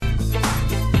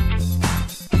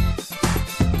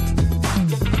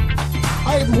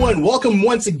everyone. Welcome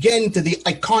once again to the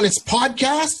Iconist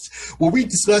Podcast, where we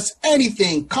discuss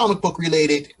anything comic book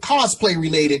related, cosplay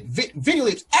related, video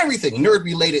related, everything nerd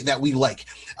related that we like.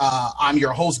 I'm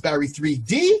your host, Barry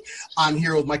 3D. I'm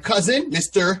here with my cousin,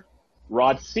 Mr.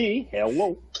 Rod C.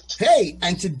 Hello. Hey,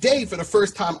 and today, for the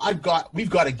first time, we've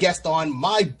got a guest on,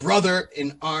 my brother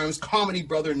in arms, comedy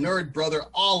brother, nerd brother,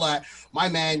 all that. My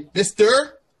man,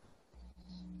 Mr.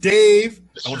 Dave.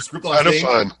 I want to script kind of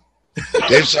fun.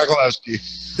 Dave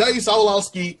Sokolowski. Dave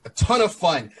Sokolowski, a ton of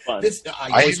fun.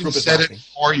 I even said it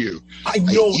for you. I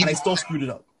know, and I still screwed it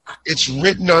up. It's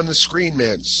written on the screen,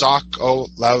 man.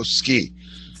 Sokolowski.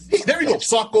 Hey, there you go,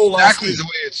 Sokolowski.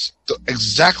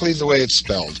 Exactly the way it's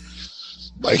spelled.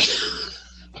 Like,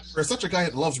 for such a guy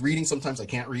that loves reading, sometimes I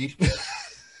can't read.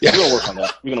 Yeah, we're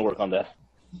gonna work on that.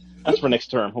 That's for next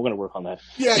term. We're gonna work on that.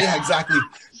 Yeah, exactly.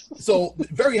 So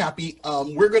very happy.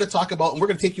 We're going to talk about, and we're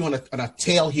going to take you on a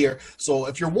tale here. So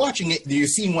if you're watching it, you're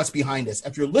seeing what's behind us.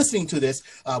 If you're listening to this,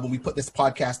 when we put this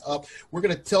podcast up, we're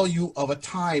going to tell you of a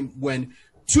time when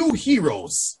two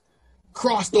heroes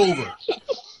crossed over.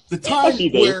 The time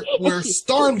where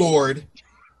Star-Lord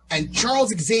and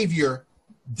Charles Xavier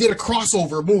did a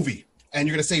crossover movie. And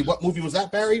you're going to say, what movie was that,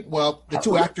 Barry? Well, the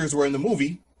two actors were in the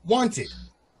movie Wanted.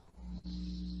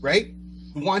 Right?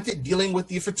 Wanted, dealing with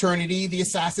the fraternity, the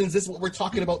assassins. This is what we're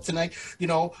talking about tonight,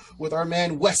 with our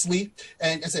man Wesley.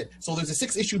 And I said, so there's a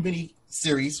 6-issue mini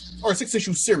series, or a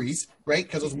 6-issue series, right?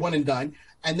 Because it was one and done.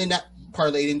 And then that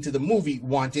parlayed into the movie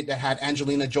Wanted that had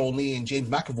Angelina Jolie and James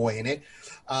McAvoy in it.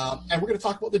 And we're going to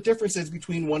talk about the differences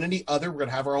between one and the other. We're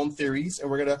going to have our own theories,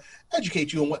 and we're going to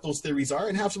educate you on what those theories are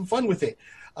and have some fun with it.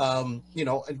 And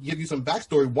give you some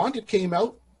backstory. Wanted came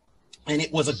out, and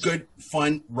it was a good,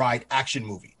 fun ride action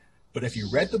movie. But if you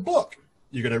read the book,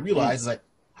 you're going to realize,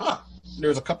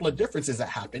 there's a couple of differences that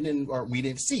happened or we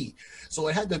didn't see. So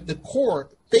it had the core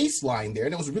baseline there,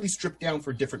 and it was really stripped down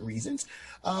for different reasons.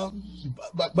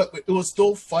 But it was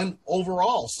still fun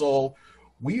overall. So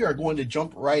we are going to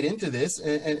jump right into this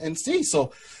and see.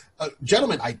 So,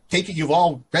 gentlemen, I take it you've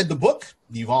all read the book.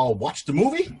 You've all watched the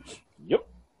movie. Yep.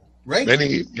 Right?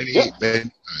 Many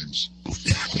times.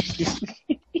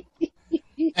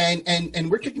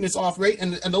 And we're kicking this off, right?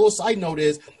 And the little side note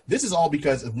is, this is all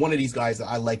because of one of these guys that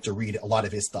I like to read a lot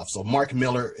of his stuff. So Mark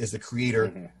Millar is the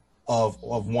creator of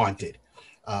Wanted.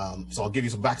 So I'll give you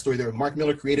some backstory there. Mark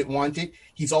Millar created Wanted.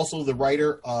 He's also the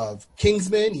writer of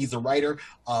Kingsman. He's the writer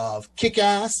of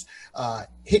Kick-Ass,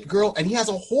 Hit Girl, and he has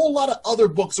a whole lot of other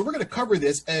books. So we're going to cover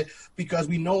this because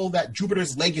we know that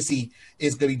Jupiter's Legacy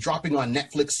is going to be dropping on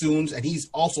Netflix soon. And he's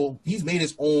made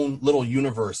his own little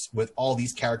universe with all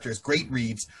these characters. Great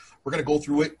reads. We're going to go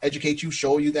through it, educate you,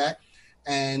 show you that.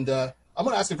 And I'm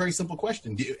going to ask a very simple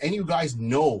question. Do any of you guys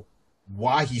know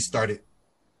why he started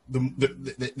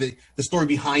the story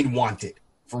behind Wanted,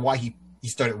 for why he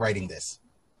started writing this?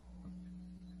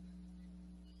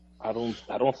 I don't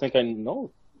think I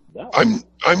know that.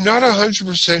 I'm not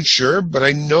 100% sure, but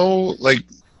I know,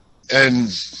 and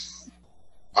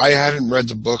I hadn't read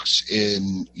the books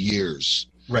in years.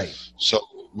 Right. So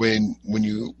when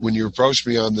you approached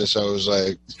me on this, I was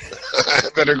like, I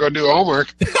better go do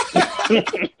homework.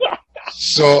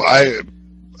 So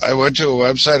I went to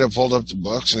a website, I pulled up the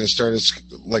books, and I started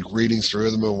reading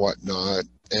through them and whatnot.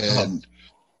 And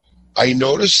I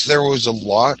noticed there was a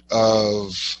lot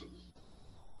of,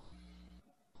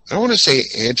 I don't want to say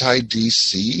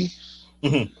anti-DC,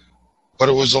 but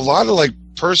it was a lot of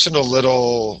personal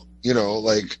little,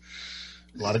 a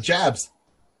lot of jabs.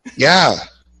 Yeah.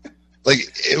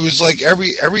 It was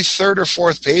every third or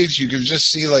fourth page, you could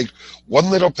just see one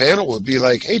little panel would be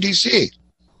like, hey, DC.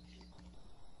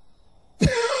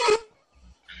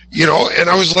 And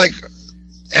I was like,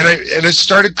 and it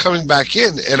started coming back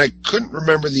in, and I couldn't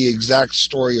remember the exact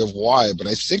story of why, but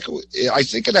I think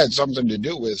it had something to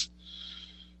do with,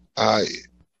 I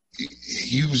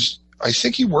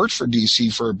think he worked for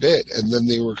DC for a bit, and then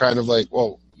they were kind of like,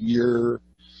 well, you're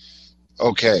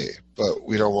okay, but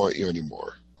we don't want you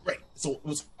anymore. Right. So it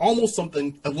was almost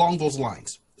something along those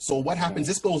lines. So what happens,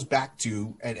 this goes back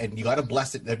to, and you got to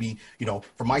bless it, that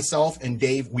for myself and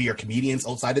Dave, we are comedians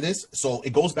outside of this. So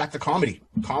it goes back to comedy.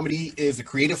 Comedy is a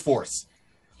creative force.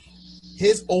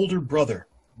 His older brother,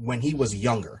 when he was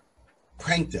younger,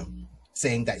 pranked him,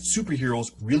 saying that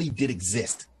superheroes really did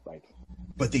exist, right,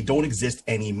 but they don't exist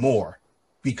anymore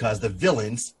because the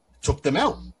villains took them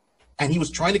out. And he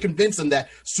was trying to convince them that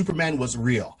Superman was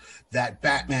real, that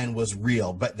Batman was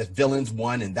real, but the villains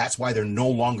won, and that's why they're no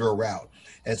longer around.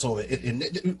 And so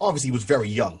it obviously he was very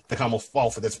young to come fall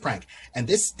for this prank. And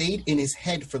this stayed in his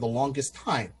head for the longest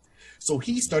time. So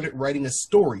he started writing a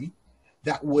story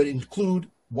that would include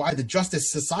why the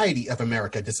Justice Society of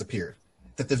America disappeared.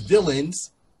 That the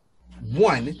villains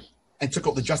won and took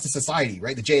out the Justice Society,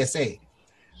 right? The JSA.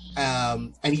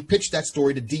 And he pitched that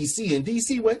story to DC, and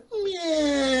DC went,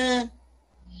 yeah.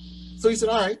 So he said,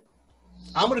 all right,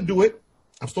 I'm going to do it.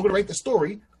 I'm still going to write the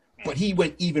story. But he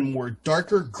went even more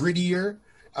darker, grittier.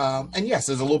 And yes,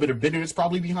 there's a little bit of bitterness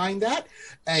probably behind that.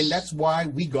 And that's why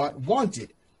we got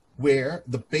Wanted, where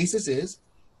the basis is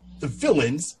the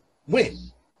villains win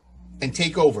and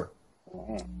take over.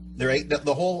 Right?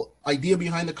 The whole idea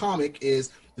behind the comic is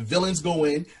the villains go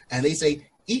in and they say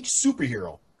each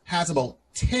superhero has about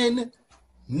 10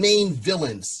 main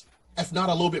villains, if not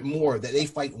a little bit more, that they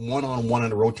fight one-on-one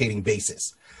on a rotating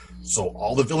basis. So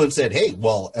all the villains said, hey,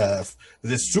 well,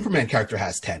 this Superman character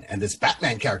has 10, and this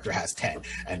Batman character has 10,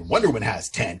 and Wonder Woman has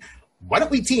 10. Why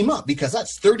don't we team up? Because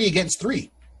that's 30 against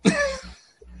 3.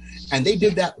 And they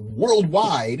did that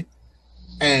worldwide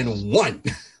and won.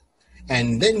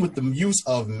 And then with the use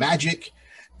of magic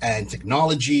and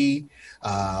technology,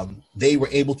 they were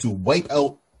able to wipe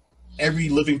out every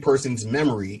living person's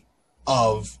memory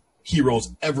of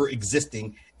heroes ever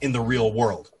existing in the real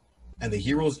world. And the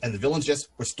heroes and the villains just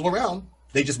were still around.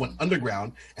 They just went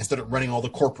underground and started running all the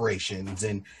corporations,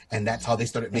 and that's how they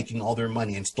started making all their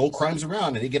money and stole crimes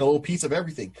around, and they get a little piece of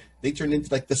everything. They turned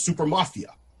into like the super mafia.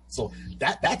 So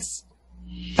that's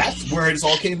where it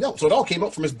all came out. So it all came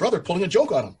out from his brother pulling a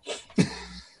joke on him.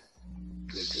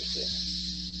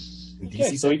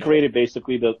 Okay, so he created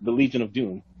basically the Legion of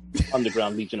Doom,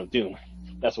 underground Legion of Doom.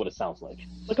 That's what it sounds like.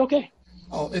 Like, okay.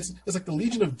 Oh, it's like the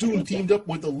Legion of Doom teamed up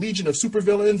with the Legion of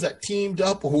Supervillains that teamed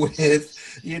up with, the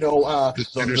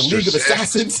League of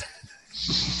Assassins.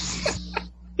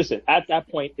 Listen, at that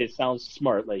point, it sounds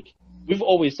smart. Like, we've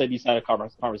always said these kind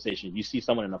of conversations. You see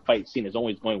someone in a fight scene is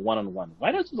always going one-on-one.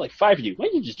 Why don't you like 5 of you? Why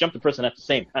don't you just jump the person at the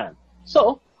same time?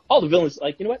 So all the villains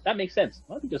like, you know what? That makes sense.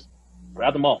 Why don't we just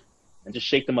grab them all and just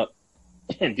shake them up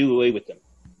and do away with them?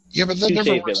 Yeah, but that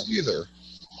never works either.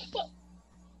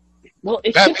 Well,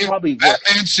 it should probably work.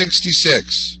 Batman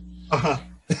 66.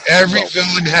 Every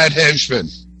villain had henchmen.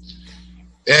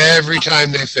 Every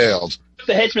time they failed.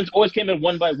 The henchmen always came in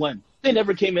one by one. They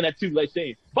never came in at two, like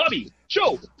saying, Bobby,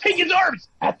 Joe, take his arms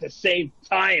at the same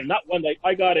time. Not one like,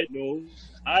 I got it. No,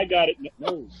 I got it.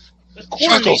 No.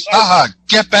 Chuckles,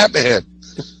 get Batman.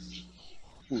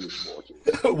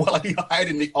 Well, he hide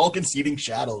in the all conceding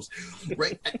shadows.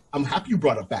 Right? I'm happy you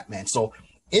brought up Batman. So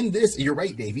in this, you're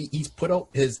right, Davey. He's put out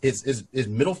his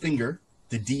middle finger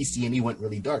to DC, and he went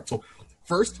really dark. So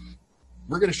first,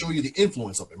 we're going to show you the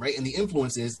influence of him, right? And the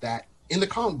influence is that in the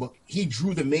comic book, he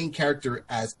drew the main character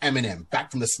as Eminem,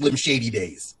 back from the Slim Shady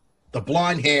days. The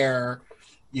blonde hair,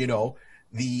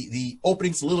 the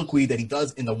opening soliloquy that he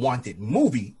does in the Wanted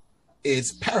movie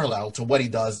is parallel to what he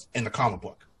does in the comic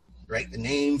book, right? The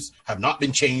names have not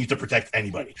been changed to protect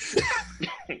anybody.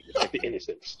 Like the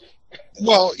innocents.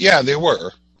 Well, yeah, they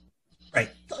were. Right.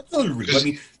 I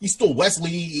mean, he's still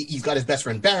Wesley. He's got his best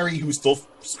friend Barry, who's still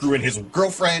screwing his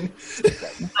girlfriend.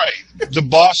 Right. The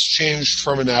boss changed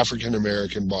from an African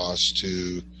American boss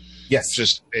to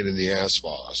just pain in the ass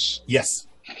boss. Yes.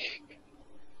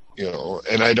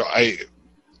 And I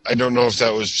don't know if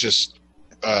that was just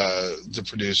the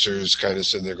producers kind of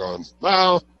sitting there going,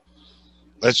 well,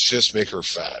 let's just make her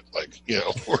fat. Like,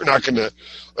 we're not going to,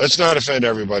 let's not offend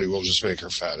everybody. We'll just make her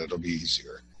fat. It'll be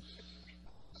easier.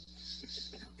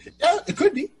 Yeah, it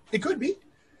could be. It could be.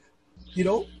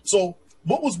 So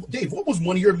what was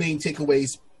one of your main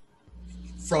takeaways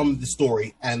from the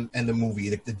story and the movie,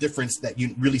 the difference that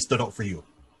you really stood out for you?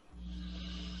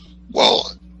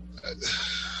 Well,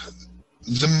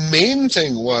 the main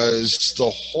thing was the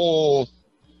whole,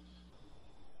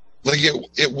 like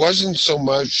it wasn't so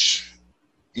much,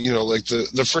 like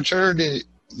the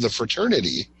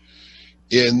fraternity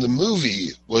in the movie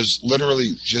was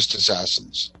literally just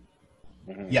assassins.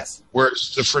 Yes.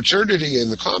 Whereas the fraternity in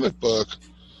the comic book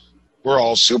were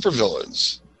all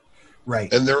supervillains.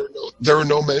 Right. And there were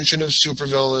no mention of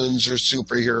supervillains or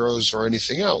superheroes or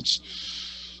anything else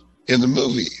in the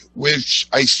movie, which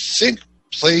I think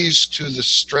plays to the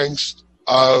strength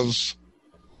of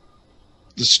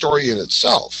the story in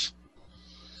itself.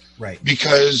 Right.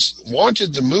 Because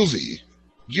Wanted the movie,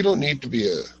 you don't need to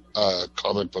be a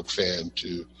comic book fan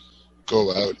to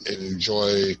go out and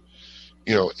enjoy,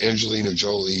 Angelina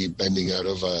Jolie bending out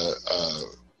of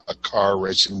a car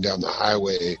racing down the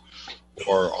highway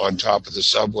or on top of the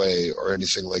subway or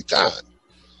anything like that.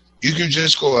 You can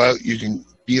just go out, you can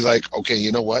be like, okay,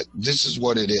 you know what? This is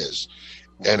what it is.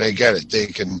 And I get it. They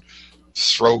can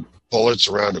throw bullets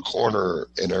around a corner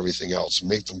and everything else,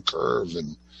 make them curve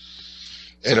and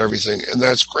everything. And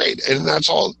that's great. And that's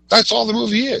all the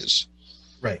movie is.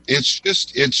 Right. It's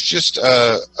just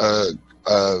a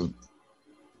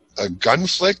gun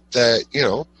flick that, you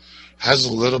know, has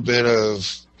a little bit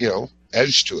of, you know,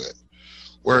 edge to it.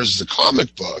 Whereas the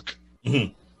comic book,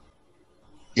 Mm-hmm.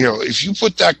 you know, if you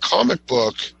put that comic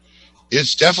book,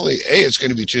 it's definitely, it's going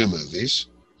to be 2 movies.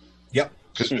 Yep.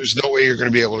 Because there's no way you're going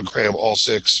to be able to cram all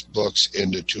 6 books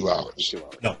into 2 hours.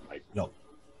 No. No.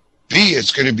 B,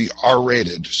 it's going to be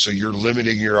R-rated, so you're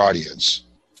limiting your audience.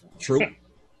 True.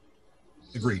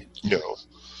 Agreed. You know.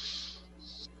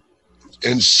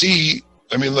 And C,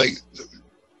 I mean, like,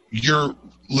 you're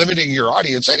limiting your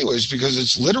audience anyways, because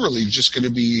it's literally just going to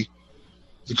be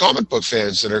the comic book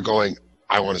fans that are going,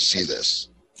 I want to see this.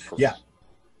 Yeah.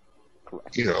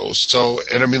 Correct. You know, so,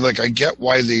 and I mean, like, I get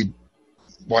why they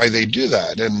do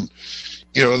that. And,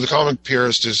 you know, the comic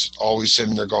purist is always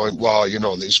sitting there going, well, you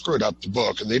know, they screwed up the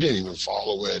book and they didn't even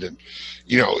follow it. And,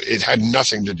 you know, it had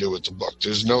nothing to do with the book.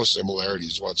 There's no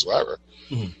similarities whatsoever.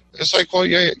 Mm-hmm. It's like, well,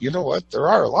 yeah, you know what? There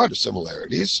are a lot of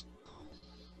similarities.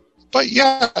 But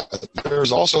yeah,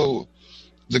 there's also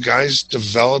the guys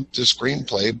developed the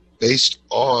screenplay based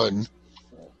on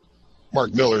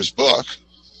Mark Millar's book.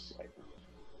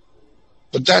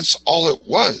 But that's all it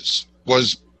was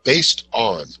based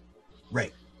on.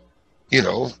 Right. You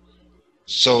know,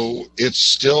 so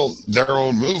it's still their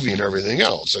own movie and everything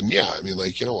else. And yeah, I mean,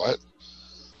 like, you know what?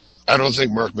 I don't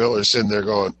think Mark Millar's sitting there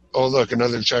going, oh, look,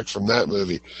 another check from that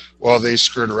movie. Well, they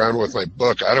screwed around with my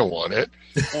book. I don't want it.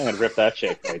 I'm going to rip that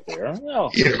check right there.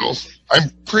 No. You know, I'm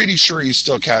pretty sure he's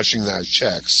still cashing that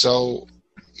check. So,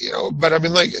 you know, but I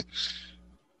mean, like,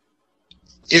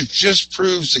 it just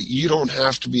proves that you don't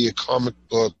have to be a comic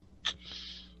book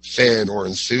fan or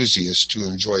enthusiast to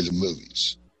enjoy the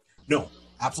movies. No,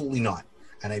 absolutely not.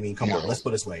 And I mean, come on, let's put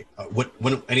it this way.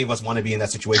 Wouldn't any of us want to be in that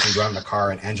situation, driving a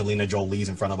car and Angelina Jolie's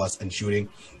in front of us and shooting?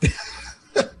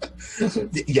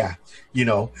 Yeah, you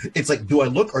know, it's like, do I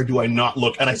look or do I not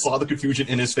look? And I saw the confusion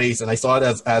in his face, and I saw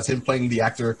it as him playing the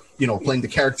actor, you know, playing the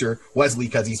character Wesley,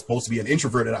 because he's supposed to be an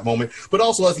introvert at that moment, but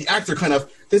also as the actor kind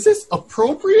of, is this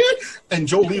appropriate? And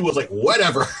Jolie was like,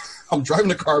 whatever. I'm driving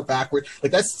the car backward.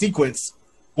 Like, that sequence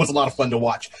was a lot of fun to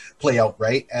watch play out,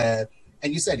 right? And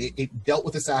you said it dealt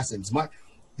with assassins.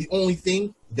 The only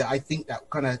thing that I think that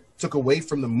kind of took away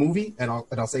from the movie, and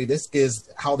I'll say this, is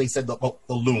how they said the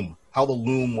loom. How the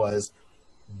loom was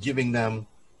giving them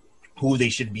who they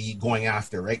should be going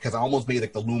after, right? Because I almost made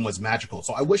like the loom was magical.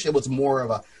 So I wish it was more of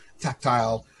a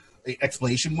tactile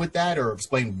explanation with that, or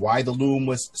explain why the loom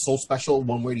was so special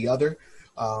one way or the other.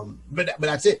 But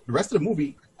that's it. The rest of the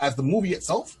movie, as the movie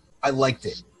itself, I liked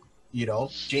it. You know,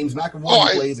 James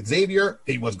McAvoy plays Xavier.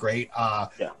 He was great.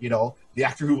 You know, the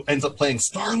actor who ends up playing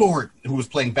Star-Lord, who was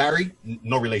playing Barry,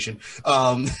 no relation.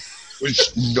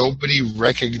 Which nobody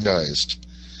recognized.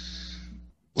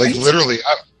 Like, right? literally,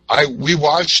 we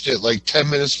watched it like 10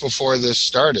 minutes before this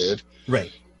started.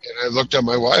 Right. And I looked at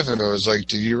my wife and I was like,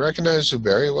 do you recognize who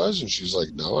Barry was? And she's like,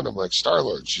 no. And I'm like,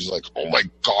 Star-Lord. She's like, oh my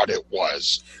God, it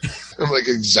was. I'm like,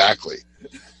 exactly.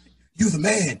 You the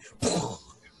man.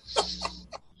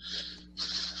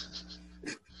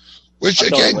 Which,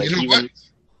 again, like, you know what?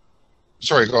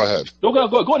 Sorry, go ahead. Go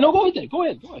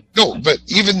ahead. No, but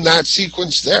even that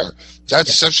sequence there,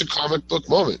 that's such a comic book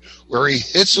moment where he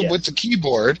hits him with the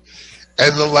keyboard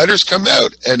and the letters come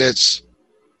out and it's,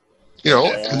 you know,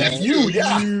 and the U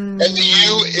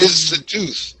is the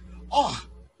tooth. Oh,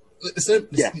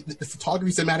 the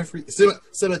photography,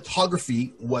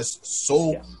 cinematography was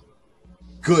so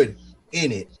good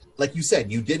in it. Like you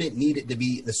said, you didn't need it to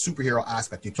be the superhero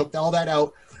aspect. You took all that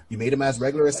out. You made them as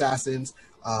regular assassins,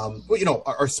 you know,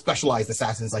 or specialized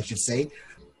assassins, I should say,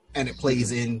 and it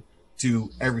plays into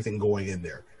everything going in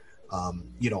there.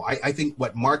 You know, I think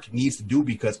what Mark needs to do,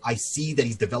 because I see that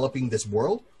he's developing this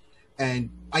world, and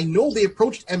I know they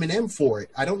approached Eminem for it.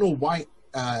 I don't know why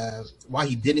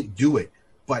he didn't do it,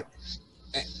 but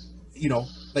you know,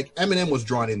 like, Eminem was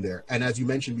drawn in there, and as you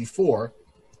mentioned before,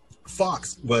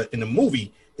 Fox, but in the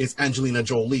movie, is Angelina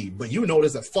Jolie, but you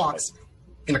notice that Fox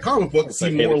in a comic book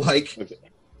seemed more like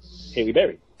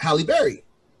Halle Berry.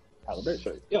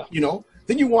 Sorry. Yeah. You know,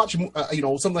 then you watch, you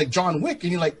know, something like John Wick,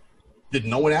 and you're like, did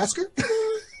no one ask her?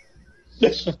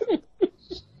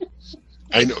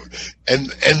 I know,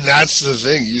 and that's the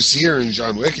thing. You see her in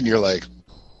John Wick, and you're like,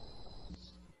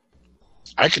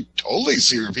 I could totally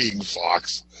see her being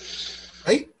Fox.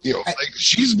 Right? You know, like,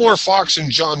 she's more Fox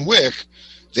in John Wick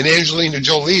than Angelina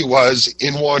Jolie was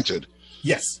in Wanted.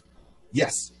 Yes.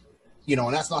 You know,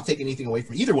 and that's not taking anything away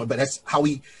from either one, but that's how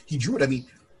he drew it. I mean,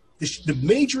 the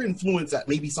major influence that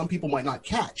maybe some people might not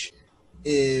catch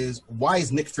is, why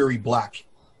is Nick Fury black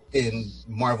in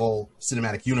Marvel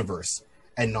Cinematic Universe?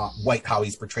 and not white how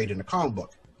he's portrayed in the comic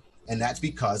book. And that's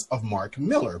because of Mark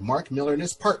Millar. Mark Millar and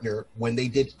his partner, when they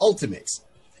did Ultimates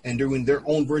and doing their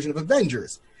own version of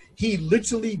Avengers, he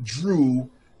literally drew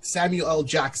Samuel L.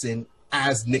 Jackson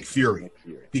as Nick Fury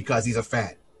because he's a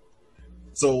fan.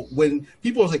 So when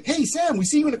people are like, "Hey Sam, we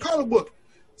see you in the comic book,"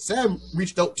 Sam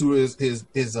reached out to his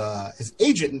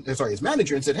agent, his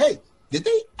manager, and said, "Hey, did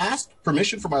they ask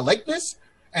permission for my likeness?"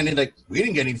 And they're like, "We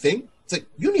didn't get anything." It's like,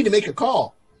 "You need to make a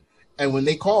call." And when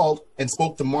they called and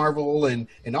spoke to Marvel and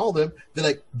all of them, they're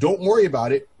like, "Don't worry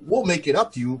about it. We'll make it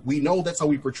up to you. We know that's how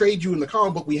we portrayed you in the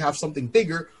comic book. We have something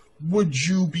bigger. Would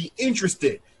you be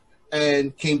interested?"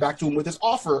 And came back to him with his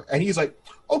offer. And he's like,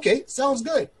 "Okay, sounds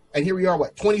good." And here we are,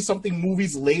 20-something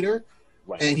movies later,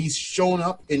 right. And he's shown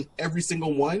up in every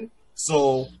single one.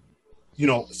 So,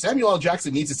 Samuel L.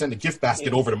 Jackson needs to send a gift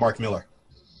basket over to Mark Millar.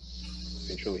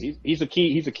 True. He's a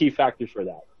key factor for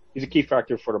that. He's a key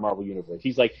factor for the Marvel Universe.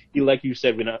 He's like you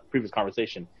said in a previous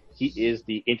conversation, he is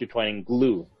the intertwining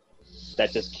glue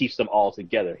that just keeps them all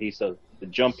together. He's the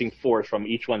jumping force from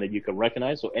each one that you can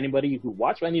recognize. So anybody who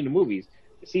watched any of the movies,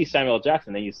 you see Samuel L.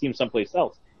 Jackson, then you see him someplace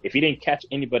else. If you didn't catch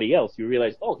anybody else, you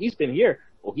realize, oh, he's been here.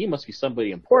 Oh, he must be somebody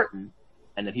important.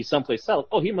 And then he's someplace else.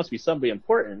 Oh, he must be somebody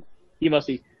important. He must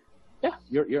be. Yeah,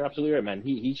 you're absolutely right, man.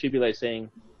 He should be like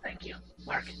saying, "Thank you,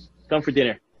 Mark. Come for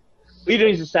dinner. What are you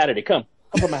doing this Saturday? Come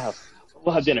to my house.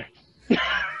 We'll have dinner."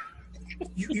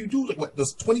 You do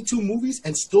those 22 movies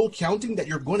and still counting that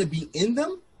you're going to be in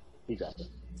them? Exactly.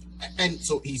 And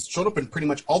so he's shown up in pretty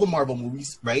much all the Marvel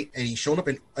movies, right? And he's shown up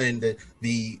in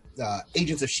the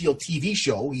Agents of S.H.I.E.L.D. TV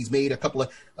show. He's made a couple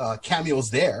of cameos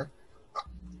there.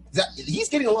 He's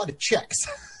getting a lot of checks.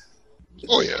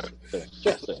 Oh, yeah.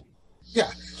 Yeah.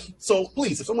 So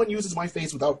please, if someone uses my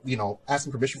face without,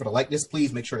 asking permission for the likeness,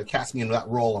 please make sure to cast me into that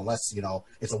role unless,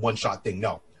 it's a one-shot thing.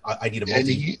 No, I need a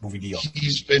multi-movie deal.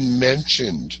 He's been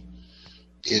mentioned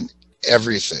in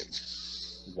everything.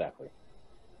 Exactly.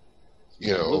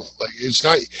 It's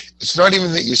not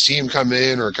even that you see him come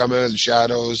in or come out of the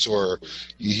shadows or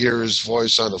you hear his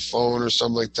voice on a phone or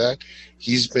something like that.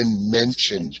 He's been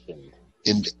mentioned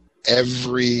in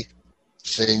everything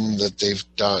that they've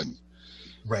done,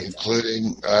 right?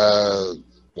 Including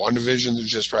WandaVision that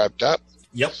just wrapped up.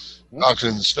 Yep. Falcon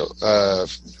and the Snow,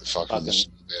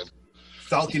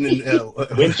 Falcon and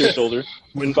Winter Soldier.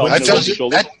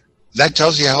 That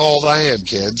tells you how old I am,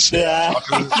 kids. Yeah.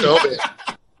 Falcon and the Snowman.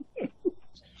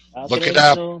 Look it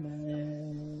up.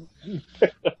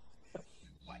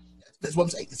 That's what I'm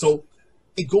saying. So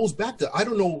it goes back to, I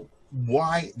don't know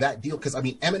why that deal, because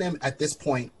Eminem at this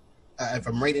point, if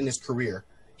I'm right in his career,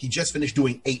 he just finished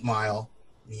doing 8 Mile.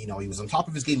 He was on top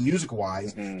of his game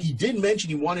music-wise. Mm-hmm. He did mention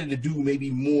he wanted to do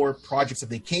maybe more projects if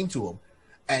they came to him.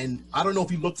 And I don't know if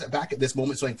he looked back at this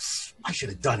moment saying, I should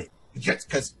have done it.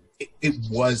 Because it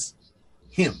was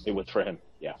him. It was for him,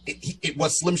 yeah. It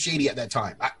was Slim Shady at that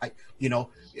time.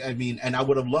 And I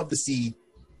would have loved to see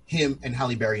him and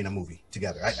Halle Berry in a movie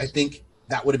together. I think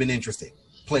that would have been interesting,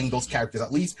 playing those characters.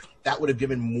 At least that would have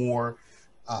given more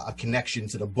a connection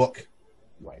to the book,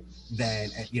 right, than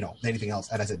anything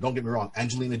else. And I said, don't get me wrong,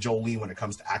 Angelina Jolie, when it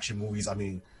comes to action movies,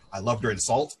 I loved her in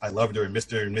Salt. I loved her in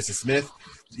Mr. and Mrs. Smith.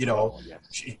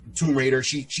 Tomb Raider.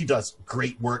 She does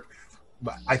great work.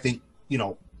 But I think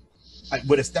I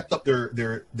would have stepped up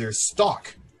their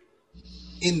stock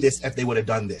in this if they would have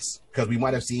done this, because we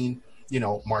might have seen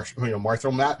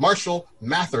Marshall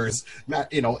Mathers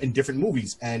in different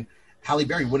movies, and Halle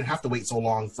Berry wouldn't have to wait so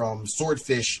long from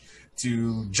Swordfish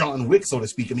to John Wick, so to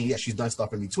speak. She's done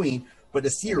stuff in between, but to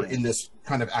see her in this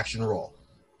kind of action role.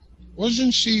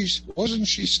 Wasn't she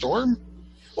Storm?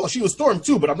 Well, she was Storm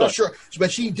too, but I'm not sure.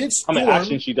 But she did Storm.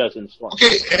 Action she does in Storm.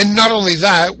 Okay, and not only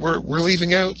that, we're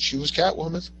leaving out she was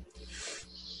Catwoman.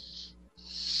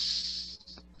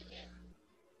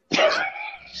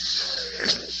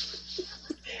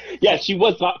 Yeah, she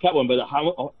was not Catwoman, but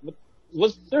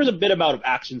there's a bit amount of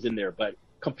actions in there, but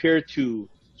compared to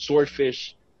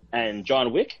Swordfish and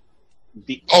John Wick,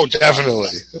 definitely.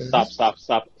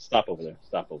 Stop over there.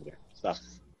 Stop over there.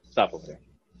 Stop over there.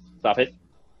 Stop it.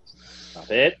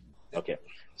 Stop it. Okay.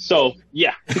 So,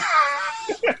 yeah.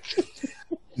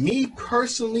 Me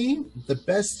personally, the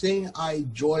best thing I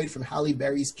enjoyed from Halle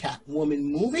Berry's Catwoman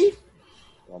movie?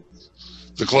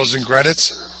 The closing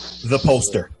credits? The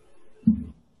poster.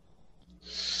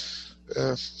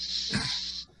 That's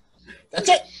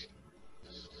it.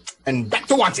 And back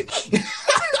to Wanted.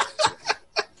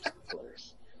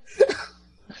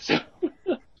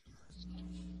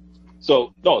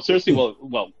 So, no, seriously,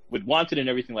 well, with Wanted and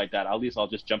everything like that, at least I'll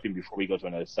just jump in before we go to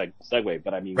another segue.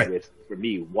 But right. For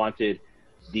me, Wanted,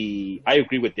 I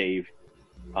agree with Dave.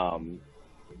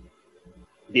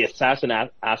 the assassin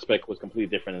aspect was completely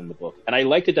different in the book, and I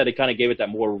liked it that it kind of gave it that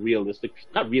more realistic,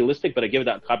 not realistic, but it gave it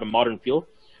that type of modern feel,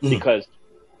 because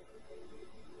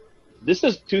this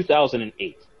is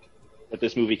 2008 that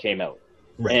this movie came out,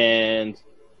 right. And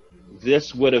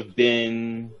this would have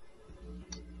been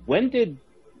when did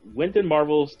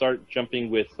Marvel start jumping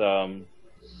with Iron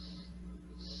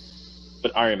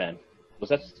Man? Was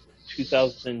that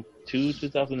 2002,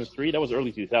 2003? That was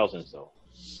early 2000s, though.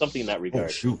 Something in that regard. Oh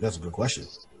shoot, that's a good question.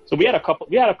 So we had a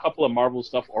couple of Marvel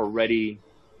stuff already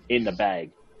in the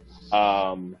bag,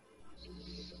 but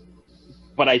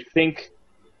I think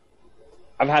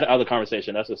I've had other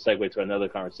conversation. That's a segue to another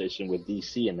conversation with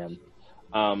DC and them.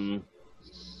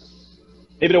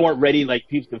 Maybe they weren't ready. Like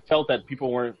people felt that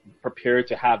people weren't prepared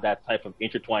to have that type of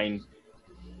intertwined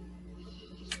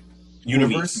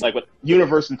universe, movie, like what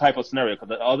universe and type of scenario.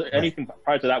 Because anything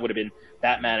prior to that would have been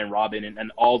Batman and Robin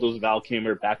and all those Val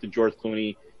Kilmer back to George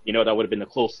Clooney. You know, that would have been the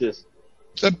closest.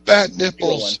 The bat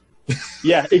nipples.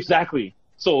 Yeah, exactly.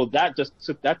 So that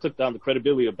took down the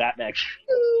credibility of Batman.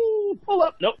 Pull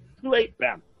up, nope, too late,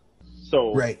 bam.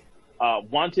 So right.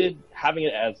 Wanted, having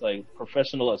it as like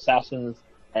professional assassins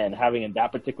and having in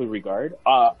that particular regard,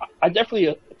 I definitely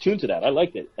attuned to that. I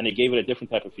liked it, and it gave it a different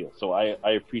type of feel. So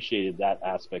I appreciated that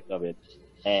aspect of it.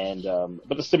 And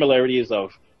but the similarities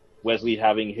of Wesley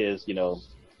having his,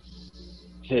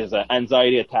 his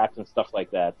anxiety attacks and stuff like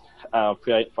that,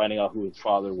 finding out who his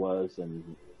father was,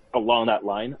 and along that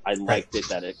line, I liked it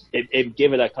that it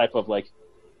gave it that type of like,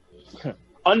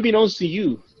 unbeknownst to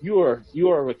you, you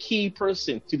are a key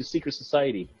person to the secret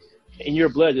society. In your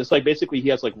blood, it's like basically he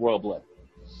has like royal blood.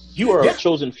 You are a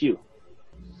chosen few.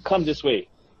 Come this way.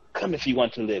 Come if you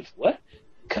want to live. What?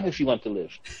 Come if you want to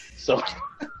live. So.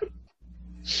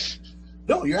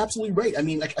 No, you're absolutely right. I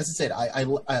mean, like as I said,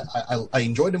 I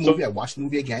enjoyed the movie. I watched the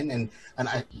movie again, and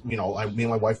me and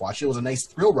my wife watched it. It was a nice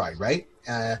thrill ride, right?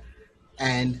 And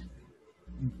I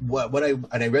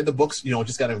read the books,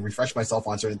 just got to refresh myself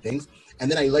on certain things, and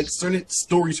then I like certain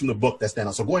stories from the book that stand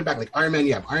out. So going back, like Iron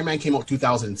Man, Iron Man came out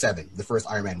 2007, the first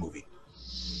Iron Man movie,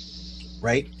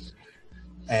 right?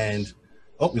 And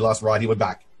we lost Rod. He went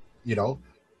back. I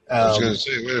was going to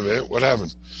say, wait a minute, what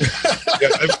happened?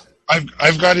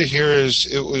 I've got it here.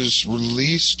 It was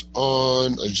released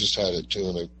on. I just had it too,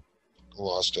 and I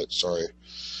lost it. Sorry.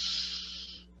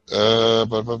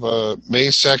 May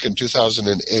 2nd,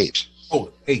 2008. Oh,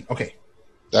 8. Okay.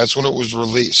 That's when it was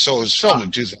released. So it was filmed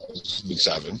in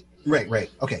 2007. Right.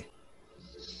 Okay.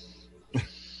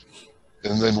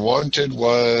 And then Wanted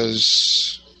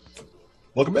was.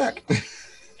 Welcome back.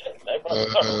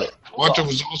 Wanted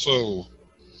was also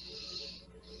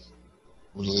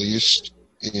released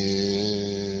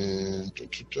in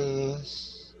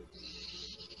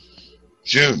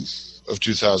June of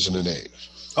 2008.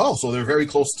 Oh, so they're very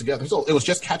close together. So it was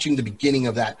just catching the beginning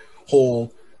of that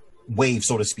whole wave,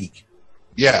 so to speak.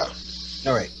 Yeah.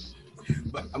 All right.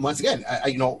 But once again,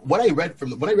 when I read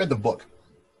the book,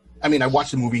 I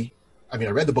watched the movie. I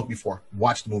read the book before,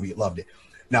 watched the movie, loved it.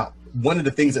 Now, one of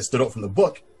the things that stood out from the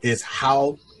book is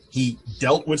how he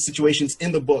dealt with situations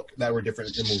in the book that were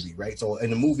different in the movie, right? So in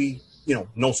the movie, no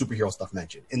superhero stuff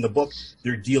mentioned. In the book,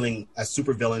 they're dealing as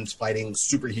supervillains fighting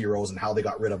superheroes and how they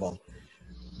got rid of them.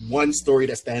 One story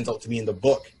that stands out to me in the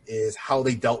book is how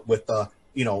they dealt with the,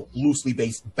 loosely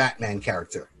based Batman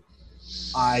character.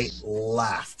 I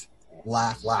laughed.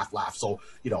 So,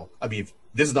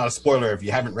 this is not a spoiler. If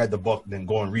you haven't read the book, then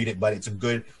go and read it. But it's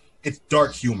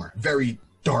dark humor, very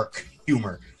dark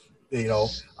humor,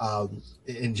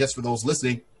 and just for those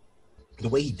listening, the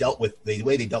way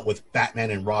they dealt with Batman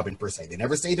and Robin per se. They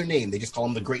never say their name. They just call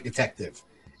him the Great Detective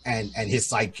and his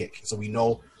sidekick. So we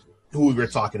know who we were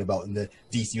talking about in the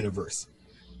DC universe.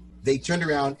 They turned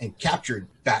around and captured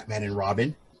Batman and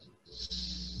Robin,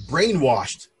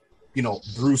 brainwashed,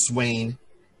 Bruce Wayne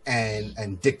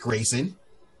and Dick Grayson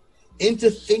into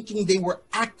thinking they were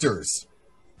actors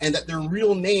and that their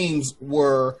real names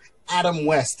were Adam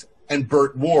West and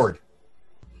Burt Ward,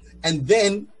 and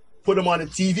then put them on a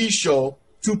TV show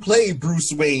to play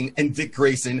Bruce Wayne and Dick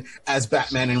Grayson as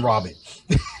Batman and Robin.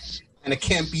 And it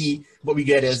can't be what we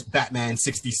get as Batman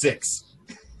 66.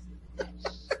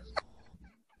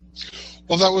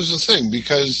 Well, that was the thing,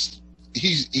 because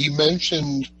he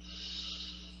mentioned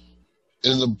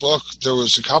in the book, there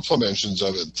was a couple of mentions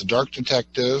of it. The Dark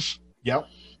Detective. Yep.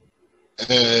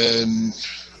 And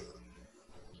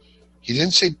he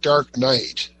didn't say Dark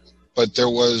Knight, but there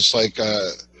was like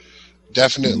a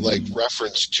definite like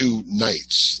reference to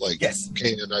knights, like yes.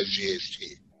 Knight.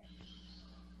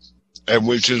 And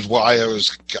which is why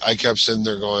I kept sitting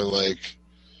there going like,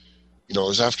 it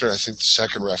was after, I think, the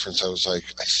second reference, I was like,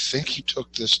 I think he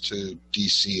took this to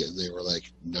DC, and they were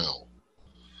like, no.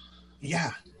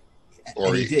 Yeah.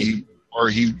 Or he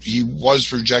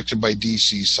was rejected by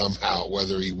DC somehow,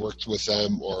 whether he worked with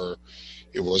them or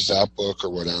it was that book or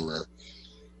whatever.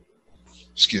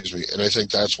 Excuse me. And I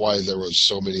think that's why there was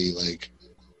so many,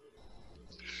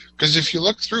 because if you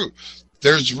look through,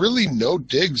 there's really no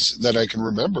digs that I can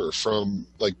remember from,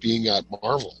 being at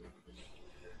Marvel.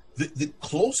 The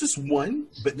closest one,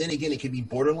 but then again, it can be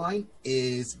borderline,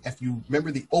 is if you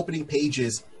remember the opening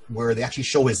pages where they actually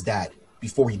show his dad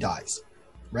before he dies,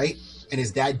 right? And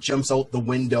his dad jumps out the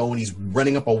window and he's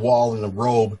running up a wall in a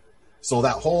robe. So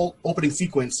that whole opening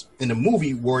sequence in the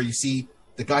movie where you see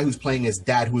the guy who's playing his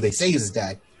dad, who they say is his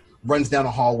dad, runs down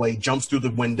a hallway, jumps through the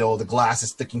window, the glass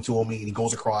is sticking to him, and he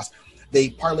goes across. They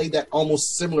parlayed that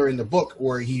almost similar in the book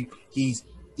where he's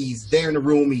there in the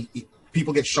room,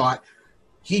 people get shot.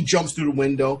 He jumps through the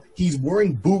window. He's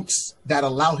wearing boots that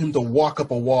allow him to walk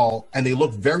up a wall, and they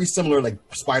look very similar, like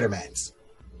Spider-Man's.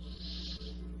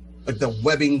 Like the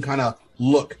webbing kind of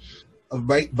look,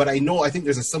 right? But I think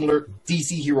there's a similar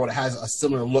DC hero that has a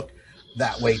similar look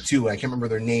that way too. I can't remember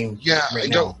their name. Yeah, right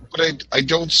now. But I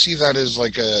don't see that as a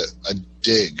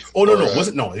dig. Oh no, it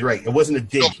wasn't. No, you're right. It wasn't a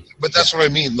dig. No, but that's what I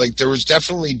mean. There was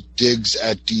definitely digs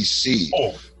at DC.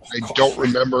 Oh, I don't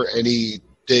remember any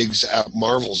digs at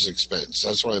Marvel's expense.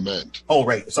 That's what I meant. Oh,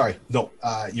 right. Sorry. No,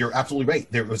 you're absolutely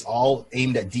right. There was all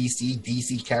aimed at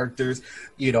DC characters,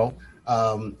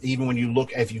 even when you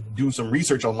look, if you do some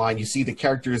research online, you see the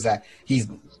characters that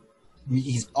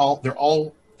they're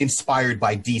all inspired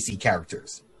by DC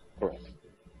characters. Correct.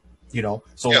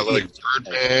 So yeah,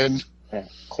 Birdman. Yeah.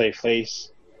 Clayface.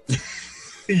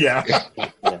 Yeah.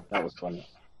 Yeah, that was funny.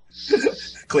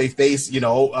 Clayface,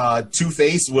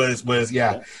 Two-Face was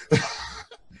yeah.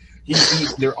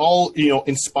 They're all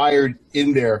inspired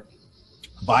in there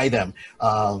by them.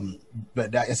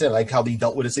 But I said, like how he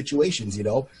dealt with the situations. He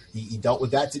dealt with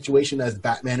that situation as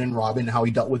Batman and Robin. How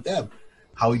he dealt with them.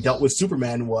 How he dealt with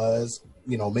Superman was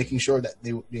making sure that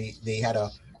they had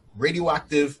a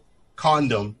radioactive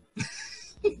condom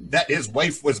that his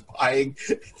wife was buying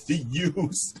to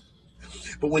use.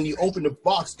 But when you opened the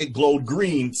box, it glowed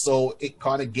green, so it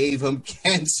kind of gave him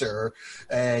cancer,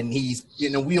 and he's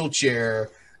in a wheelchair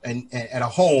and at a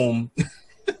home.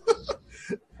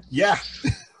 Yeah,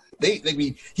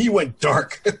 he went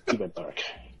dark. He went dark.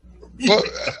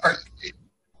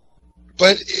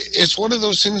 But it's one of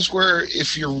those things where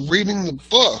if you're reading the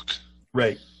book,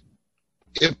 right,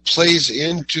 it plays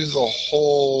into the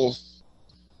whole,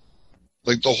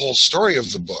 the whole story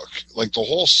of the book, the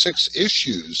whole 6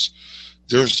 issues.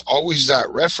 There's always that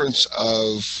reference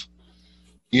of,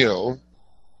 the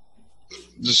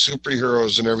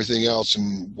superheroes and everything else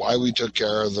and why we took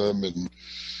care of them.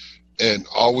 And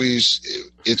always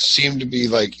it seemed to be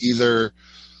either,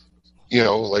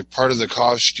 part of the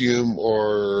costume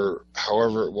or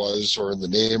however it was, or in the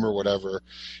name or whatever,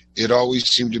 it always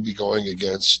seemed to be going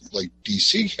against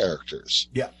DC characters.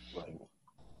 Yeah.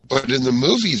 But in the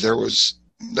movie, there was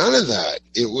none of that.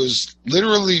 It was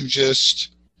literally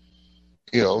just,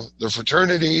 the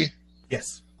fraternity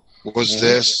yes was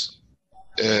this,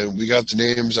 and we got the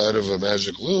names out of a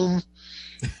magic loom,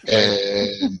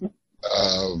 and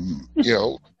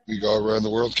we go around the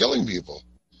world killing people.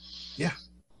 Yeah.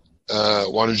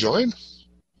 Want to join?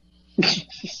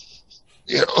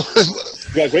 You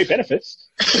got great benefits.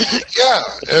 Yeah,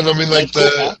 and I mean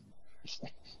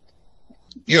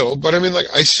but I mean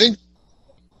I think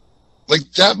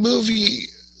that movie,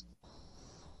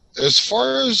 as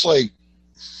far as the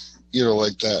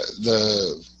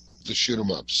shoot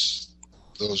 'em ups,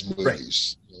 those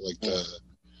movies, right.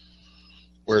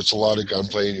 Where it's a lot of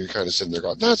gunplay and you're kind of sitting there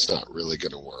going, that's not really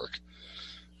going to work.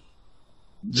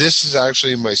 This is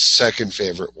actually my second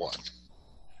favorite one.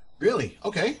 Really?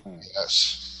 Okay.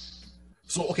 Yes.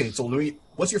 So Louis,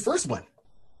 what's your first one?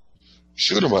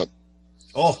 Shoot 'em up.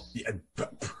 Oh, yeah,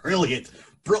 brilliant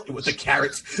with the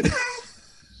carrots.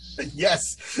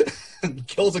 Yes.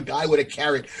 Kills a guy with a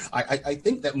carrot. I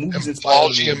think that movie's inspired. Paul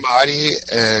Giamatti,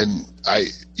 and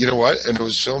you know what? And it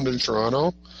was filmed in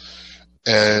Toronto,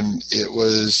 and it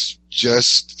was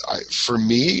just for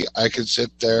me. I could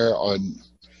sit there on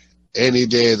any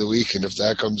day of the week, and if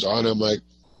that comes on, I'm like,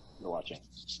 you're watching.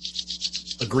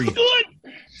 Agreed.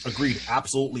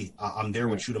 Absolutely. I'm there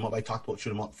with Shoot 'em Up. I talked about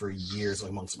Shoot 'em Up for years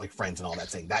amongst my friends and all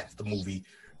that, saying that's the movie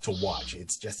to watch.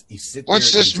 It's just you sit there.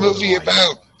 What's this movie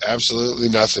about? Absolutely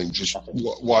nothing. Just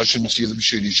watch and see them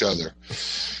shoot each other.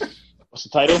 What's the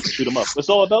title? Shoot 'em up. What's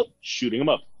it all about? Shooting 'em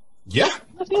up. Yeah.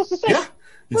 Nothing else to say. Yeah.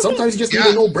 And sometimes you just need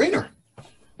a no-brainer.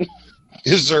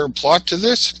 Is there a plot to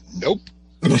this? Nope.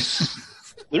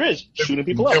 There is shooting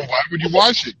people up. Then why would you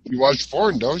watch it? You watch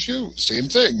porn, don't you? Same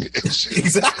thing.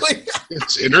 Exactly.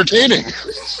 It's entertaining.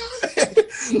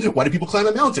 Why do people climb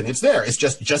a mountain? It's there. It's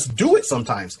just do it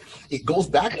sometimes. It goes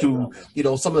back to,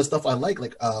 some of the stuff I like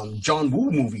John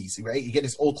Woo movies, right? You get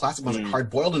this old classic ones like Hard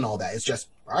Boiled and all that. It's just,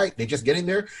 all right, they just get in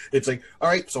there. It's like, all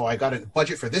right, so I got a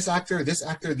budget for this actor,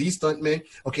 these stuntmen.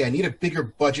 Okay, I need a bigger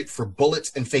budget for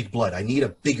bullets and fake blood. I need a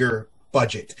bigger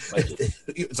budget.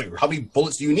 It's like, how many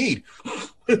bullets do you need?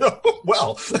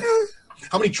 Well,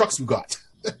 how many trucks you got?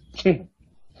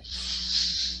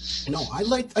 No,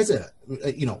 I said,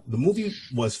 the movie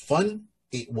was fun.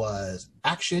 It was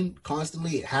action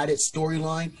constantly. It had its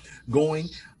storyline going.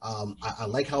 I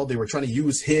like how they were trying to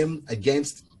use him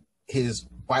against his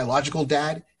biological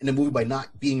dad in the movie by not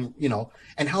being,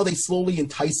 and how they slowly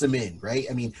entice him in, right?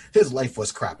 I mean, his life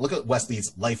was crap. Look at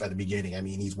Wesley's life at the beginning. I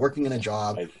mean, he's working in a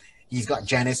job. He's got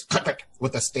Janice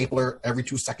with a stapler every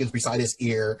 2 seconds beside his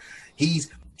ear. He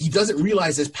doesn't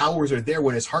realize his powers are there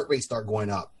when his heart rate start going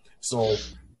up. So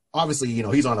obviously,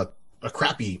 he's on a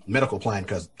crappy medical plan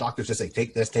because doctors just say,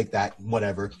 take this, take that,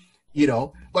 whatever,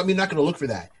 but I mean, not going to look for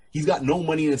that. He's got no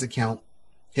money in his account.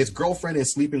 His girlfriend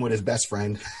is sleeping with his best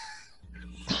friend.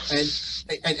 And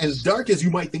as dark as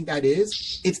you might think that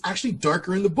is, it's actually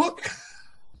darker in the book.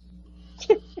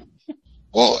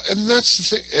 Well, and that's the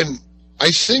thing. And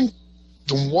I think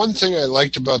the one thing I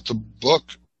liked about the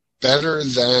book better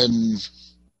than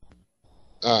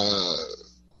the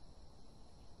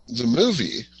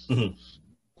movie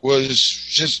was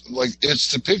just like,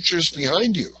 it's the pictures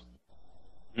behind you.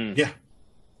 Yeah.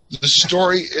 The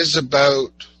story is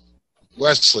about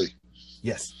Wesley.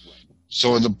 Yes.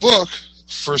 So in the book,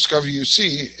 first cover you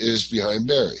see is behind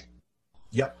Barry.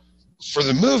 Yep. For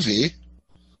the movie,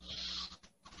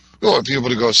 we want people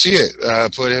to go see it.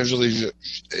 Put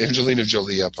Angelina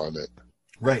Jolie up on it.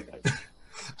 Right.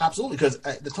 Absolutely, because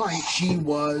at the time, she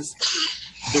was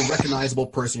the recognizable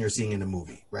person you're seeing in the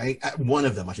movie, right? One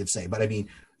of them, I should say. But I mean,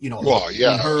 Well,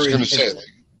 yeah, I was going to say,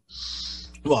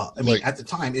 well, I mean, at the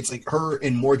time, it's like her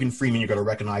and Morgan Freeman you're going to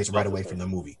recognize right away from the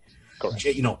movie. Correct.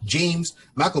 James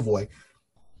McAvoy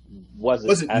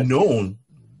wasn't known,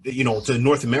 to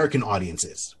North American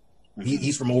audiences.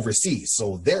 He's from overseas,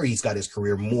 so there he's got his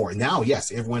career more. Now,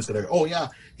 yes, everyone's going to, oh, yeah,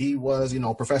 he was,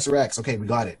 Professor X. Okay, we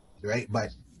got it, right? But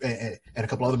and a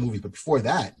couple other movies. But before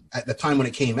that, at the time when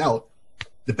it came out,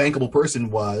 the bankable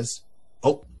person was,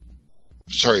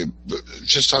 sorry, but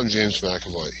just on James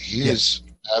McAvoy, he is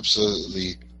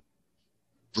absolutely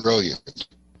brilliant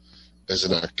as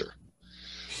an actor.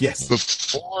 Yes.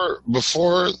 Before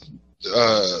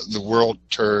the world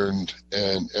turned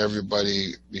and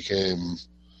everybody became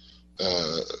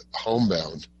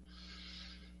homebound,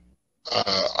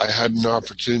 I had an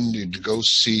opportunity to go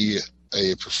see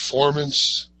a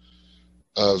performance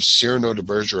of Cyrano de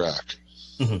Bergerac,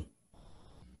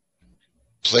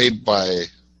 played by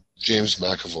James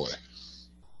McAvoy.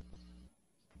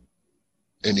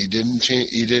 And he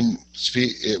didn't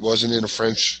speak, it wasn't in a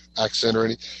French accent or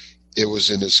anything. It was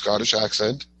in his Scottish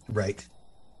accent. Right.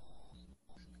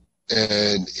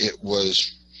 And it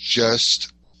was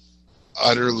just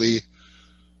utterly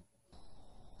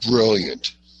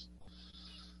brilliant.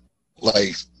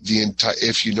 Like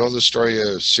if you know the story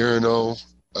of Cyrano,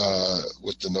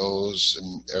 with the nose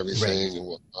and everything and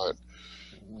whatnot,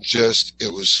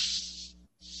 it was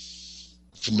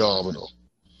phenomenal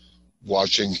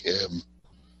watching him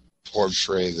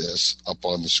portray this up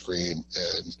on the screen.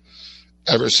 And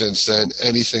ever since then,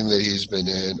 anything that he's been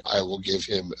in, I will give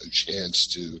him a chance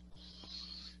to,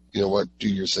 do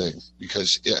your thing.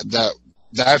 Because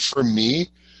that for me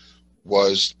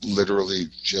was literally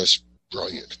just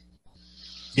brilliant.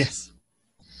 Yes.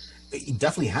 He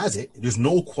definitely has it. There's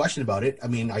no question about it. I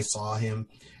mean, I saw him,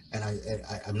 and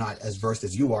I'm not as versed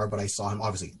as you are, but I saw him,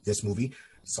 obviously, this movie.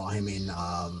 Saw him in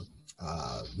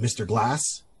Mr.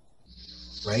 Glass,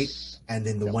 right? And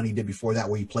then the one he did before that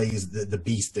where he plays the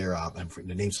beast there.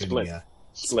 The name's going to be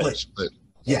Split.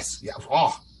 Yes. Yeah.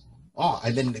 Oh.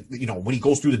 And then, when he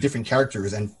goes through the different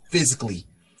characters and physically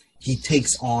he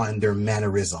takes on their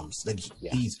mannerisms. Like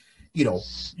he's, you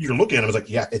can look at him, it's like,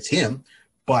 yeah, it's him.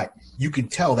 But you can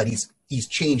tell that he's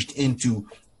changed into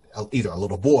either a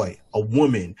little boy, a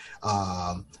woman,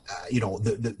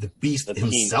 the beast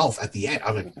himself at the end.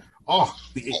 I mean,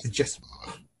 it just.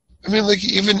 I mean, like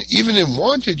even in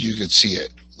Wanted, you could see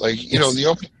it. Like the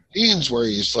opening scenes where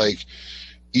he's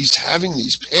having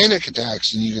these panic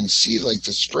attacks, and you can see like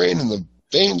the strain and the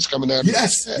veins coming out of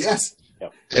his head. Yes.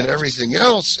 And everything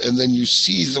else, and then you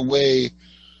see the way.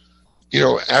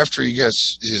 After he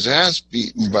gets his ass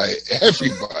beaten by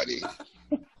everybody,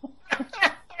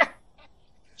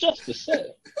 Just to say.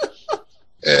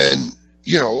 And,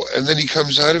 you know, and then he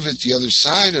comes out of it the other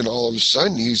side, and all of a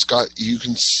sudden you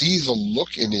can see the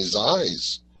look in his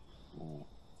eyes.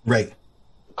 Right.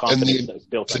 Confidence that's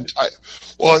built up.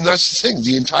 Well, and that's the thing.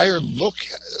 The entire look,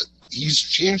 he's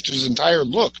changed his entire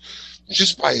look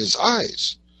just by his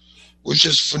eyes, which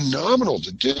is phenomenal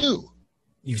to do.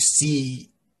 You see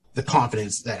the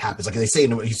confidence that happens. Like they say,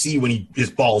 you see when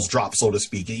his balls drop, so to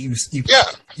speak. You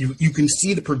can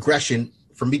see the progression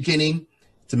from beginning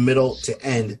to middle to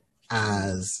end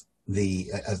as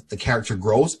the character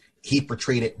grows. He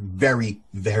portrayed it very,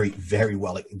 very, very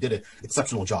well. Like, he did an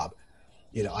exceptional job.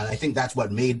 You know, and I think that's what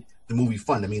made the movie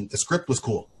fun. I mean, the script was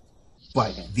cool,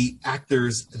 but the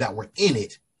actors that were in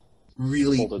it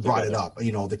really brought it up.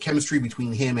 You know, the chemistry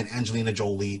between him and Angelina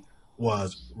Jolie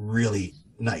was really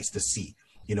nice to see,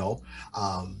 you know.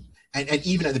 And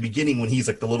even at the beginning when he's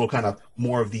like the little kind of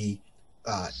more of the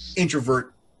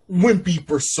introvert, wimpy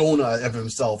persona of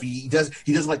himself, he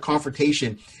doesn't like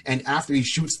confrontation. And after he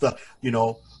shoots the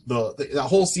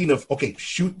whole scene of, okay,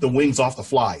 shoot the wings off the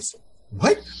flies.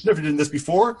 What? Never did this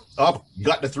before. Oh,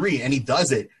 got the 3, and he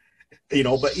does it. You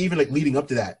know, but even like leading up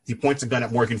to that, he points a gun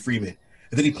at Morgan Freeman.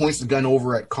 And then he points the gun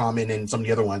over at Common and some of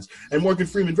the other ones. And Morgan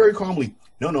Freeman very calmly,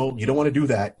 no, you don't want to do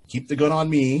that. Keep the gun on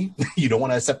me. You don't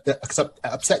want to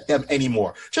upset them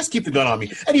anymore. Just keep the gun on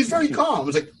me. And he's very calm.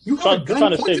 It's like, you have a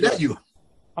gun pointed at you.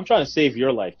 I'm trying to save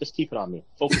your life. Just keep it on me.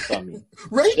 Focus on me.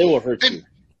 Right? It will hurt you.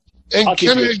 And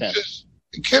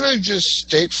can I just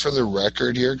state for the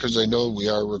record here, because I know we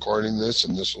are recording this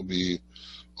and this will be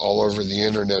all over the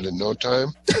internet in no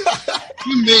time.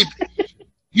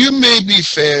 You may be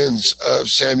fans of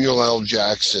Samuel L.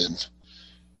 Jackson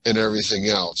and everything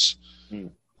else,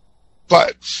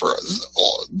 but for us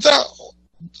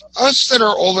that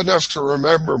are old enough to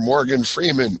remember Morgan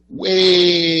Freeman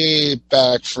way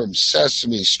back from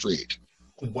Sesame Street.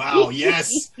 Wow,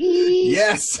 yes.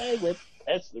 Yes.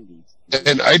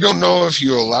 And I don't know if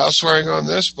you allow swearing on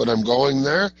this, but I'm going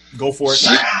there. Go for it.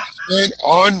 And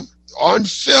on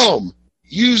film,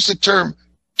 use the term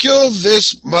 "kill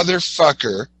this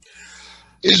motherfucker"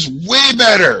 is way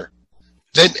better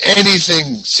than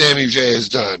anything Sammy J has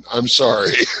done. I'm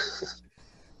sorry.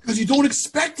 Because you don't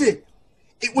expect it.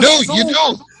 You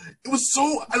don't. It was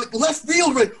so left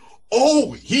field. Right?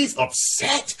 Oh, he's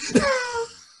upset.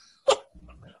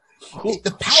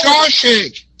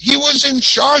 Shawshank. He was in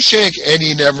Shawshank and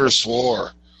he never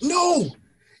swore. No,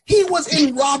 he was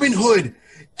in Robin Hood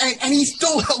and he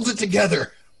still held it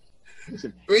together.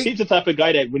 Listen, right? He's the type of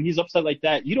guy that when he's upset like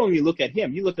that, you don't even look at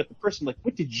him. You look at the person like,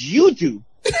 what did you do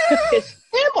to piss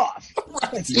him off?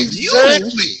 Right.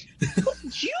 Exactly. What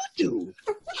did you do?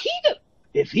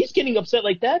 If he's getting upset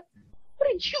like that, what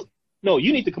did you? No,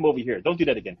 you need to come over here. Don't do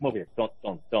that again. Come over here. Don't.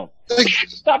 Like,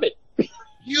 stop it.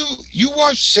 You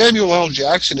watch Samuel L.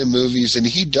 Jackson in movies and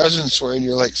he doesn't swear and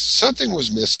you're like, something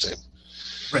was missing.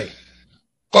 Right.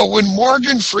 But when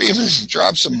Morgan Freeman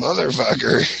drops a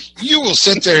motherfucker, you will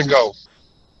sit there and go,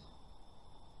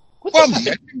 well,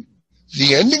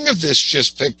 the ending of this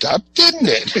just picked up, didn't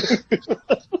it?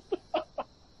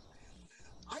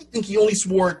 I think he only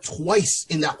swore twice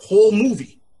in that whole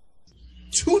movie.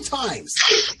 2 times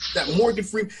that Morgan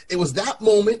Freeman, it was that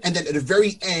moment, and then at the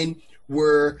very end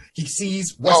where he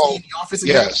sees Wesley in the office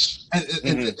again, yes.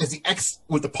 as the X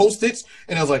with the Post-its,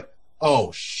 and I was like,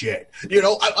 oh shit. You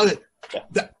know,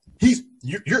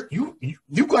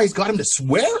 you guys got him to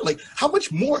swear? Like, how much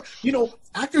more? You know,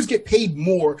 actors get paid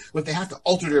more if they have to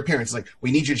alter their appearance. Like, we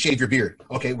need you to shave your beard.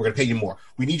 Okay, we're gonna pay you more.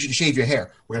 We need you to shave your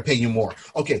hair. We're gonna pay you more.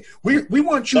 Okay, we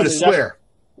want you to swear.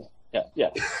 Yeah.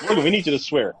 We need you to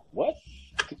swear. What?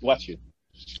 Watch you.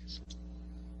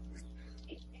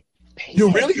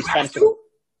 You really have to?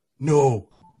 No.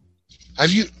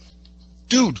 Have you?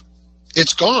 Dude,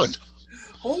 it's gone.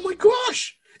 Oh my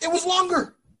gosh. It was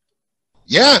longer.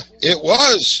 Yeah, it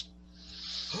was.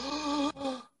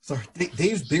 Sorry,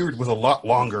 Dave's beard was a lot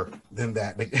longer than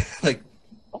that. Like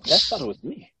okay, I thought it was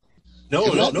me. No.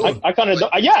 I kind of,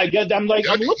 I'm like,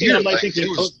 I'm looking, I'm like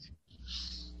thinking,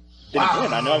 wow.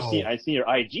 I know I've seen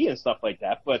your IG and stuff like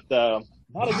that, but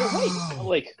not a good way. I'm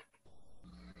like,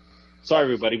 sorry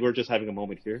everybody, we're just having a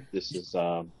moment here. This is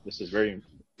very.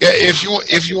 Yeah, if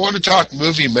you want to talk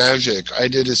movie magic, I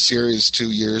did a series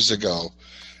 2 years ago,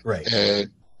 right? And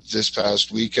this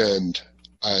past weekend,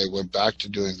 I went back to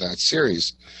doing that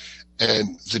series,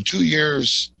 and the 2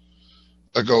 years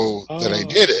ago that I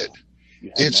did it,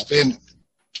 it's been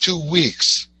 2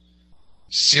 weeks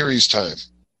series time.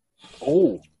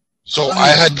 Oh. So I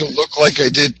had to look like I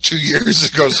did 2 years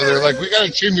ago. So they're like, we got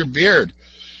to trim your beard.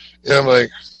 And I'm like,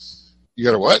 you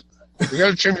got to what? We got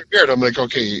to trim your beard. I'm like,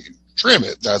 okay, trim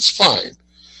it. That's fine.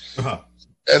 Uh-huh.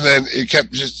 And then it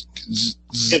kept just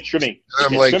Kept trimming. and I'm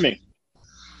Kept like, trimming.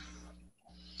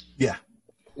 Yeah.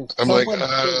 I'm like,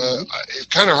 it's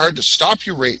kind of hard to stop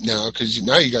you right now because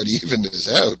now you got to even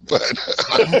this out. But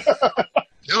I'm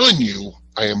telling you,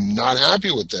 I am not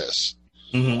happy with this.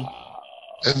 Mm-hmm.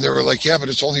 And they were like, yeah, but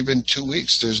it's only been 2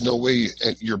 weeks. There's no way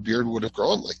your beard would have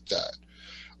grown like that.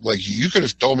 Like, you could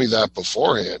have told me that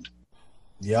beforehand.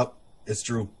 Yep, it's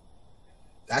true.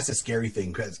 That's a scary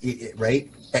thing because,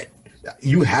 right?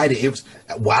 You had it. It was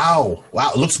wow.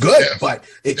 It looks good, Yeah. but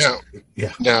it's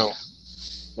Now,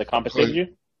 They compensated you?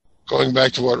 going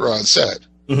back to what Rod said,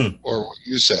 Mhm. or what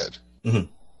you said, Mhm.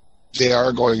 they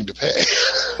are going to pay.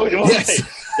 Yes.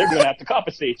 They're going to have to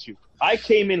compensate you. I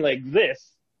came in like this.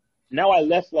 Now I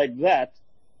left like that.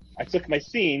 I took my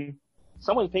scene.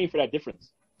 Someone's paying for that difference.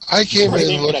 I came Someone's in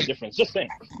paying for that looking. difference. Just saying.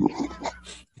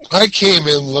 I came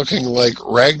in looking like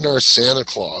Ragnar Santa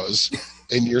Claus,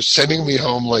 and you're sending me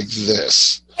home like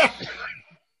this.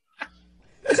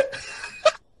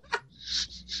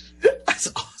 That's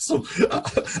awesome.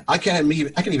 I can't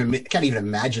even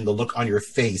imagine the look on your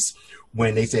face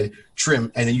when they said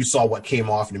trim, and then you saw what came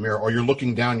off in the mirror, or you're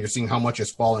looking down, and you're seeing how much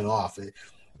is falling off.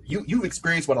 You've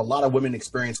experienced what a lot of women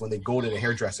experience when they go to the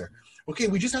hairdresser. Okay,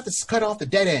 we just have to cut off the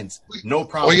dead ends. No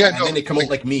problem. Then they come out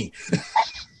like me.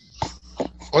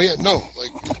 Oh yeah, no,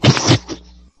 like.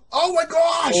 Oh my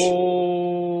gosh!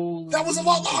 Oh. That was a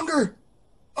lot longer.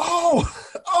 Oh,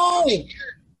 It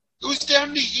was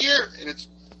down to here, and it's.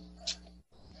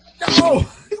 no!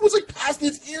 It was like past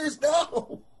his ears.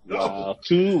 No. Wow.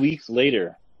 2 weeks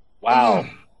later. Wow.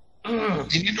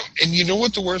 And you know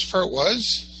what the worst part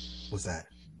was? What's that?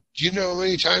 Do you know how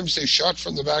many times they shot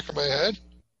from the back of my head?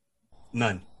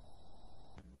 None.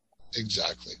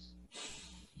 Exactly.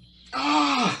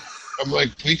 Ah. I'm like,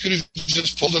 we could have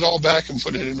just pulled it all back and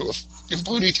put it into a fucking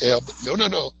ponytail, but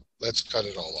no. Let's cut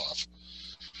it all off.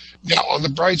 Now, on the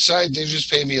bright side, they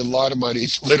just pay me a lot of money,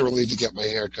 literally, to get my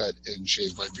hair cut and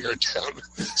shave my beard down.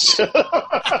 So,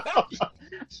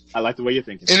 I like the way you're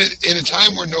thinking. in a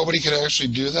time where nobody can actually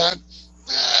do that.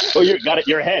 Oh, you got it.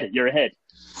 You're ahead. You're ahead.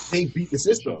 They beat the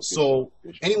system. So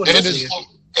anyone And listening,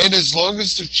 as long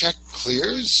as the check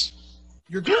clears,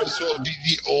 you're good. this will be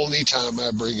the only time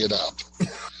I bring it up.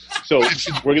 So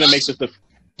we're gonna make this the.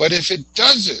 But if it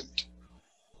doesn't,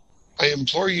 I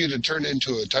implore you to turn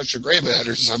into a touch of gray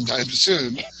matter sometime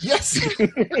soon. Yes.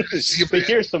 But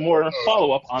here's some more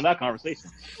follow up on that conversation.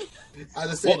 As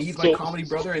I said, he's my comedy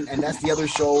brother, and that's the other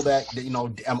show that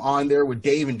I'm on there with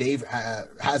Dave, and Dave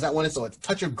has that one. So it's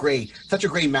Touch of Gray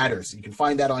Matters. You can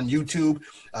find that on YouTube.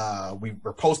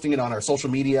 We're posting it on our social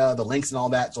media, the links and all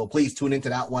that. So please tune into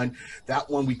that one. That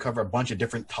one we cover a bunch of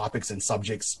different topics and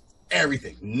subjects.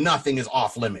 Everything. Nothing is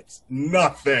off limits.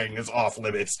 Nothing is off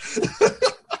limits.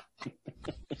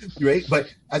 Right?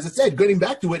 But as I said, getting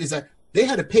back to it is that they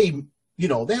had to pay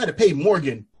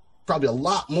Morgan probably a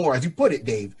lot more, as you put it,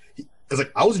 Dave. It's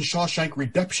like, I was in Shawshank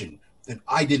Redemption and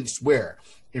I didn't swear.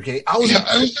 Okay, I was in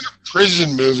a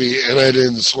prison movie and I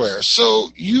didn't swear. So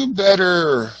you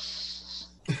better.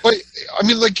 But I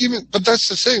mean, but that's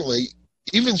the thing. Like,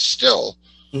 even still,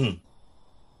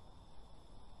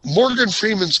 Morgan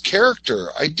Freeman's character,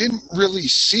 I didn't really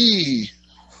see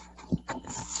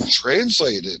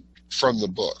translated from the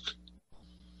book.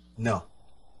 No.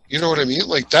 You know what I mean?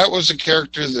 Like, that was a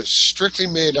character that's strictly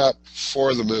made up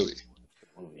for the movie.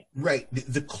 Right.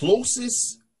 The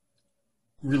closest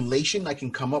relation I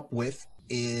can come up with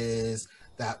is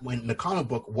that when in the comic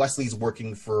book, Wesley's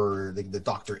working for the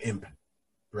Dr. Imp,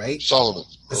 right? Solomon.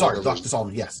 Sorry, Dr.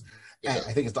 Solomon, yes. Yeah. And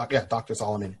I think it's Dr.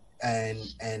 Solomon.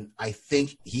 And I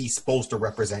think he's supposed to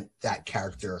represent that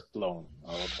character. Sloan.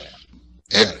 Oh, okay.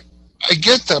 And I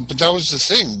get that, but that was the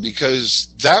thing,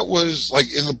 because that was like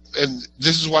and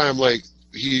this is why I'm like,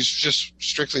 he's just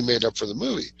strictly made up for the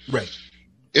movie. Right.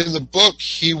 In the book,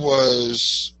 he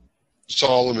was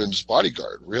Solomon's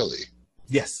bodyguard, really.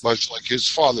 Yes. Much like his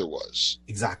father was.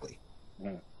 Exactly.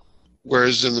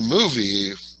 Whereas in the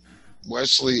movie,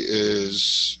 Wesley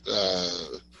is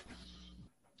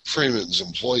Freeman's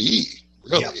employee,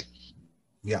 really.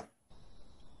 Yeah.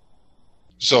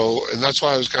 So, and that's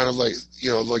why I was kind of like,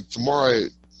 like the more and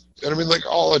I mean, like,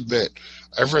 I'll admit,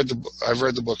 I've read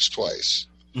the books twice.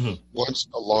 Mm-hmm. Once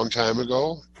a long time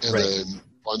ago, and Right. then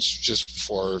once just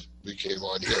before we came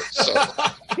on here. So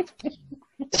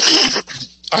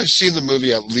I've seen the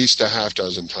movie at least a half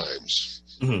dozen times.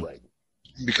 Mm-hmm. Right.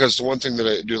 Because the one thing that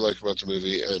I do like about the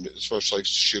movie, and especially like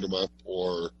Shoot 'em Up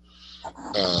or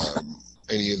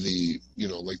any of the,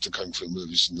 like the Kung Fu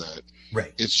movies and that,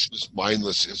 Right. it's just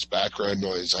mindless. It's background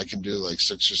noise. I can do like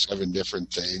 6 or 7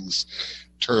 different things,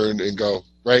 turn and go,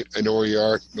 right? I know where you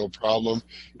are, no problem.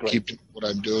 Great. Keep doing what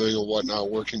I'm doing and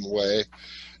whatnot, working away.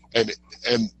 And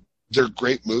they're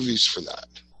great movies for that.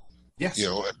 Yes. You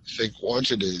know, I think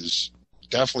Wanted is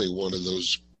definitely one of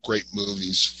those great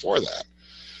movies for that.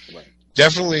 Right.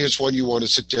 Definitely it's one you want to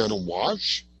sit down and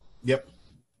watch. Yep.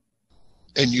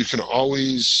 And you can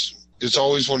always, it's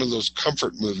always one of those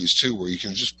comfort movies too, where you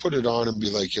can just put it on and be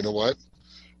like, you know what?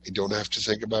 I don't have to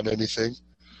think about anything.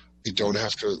 I don't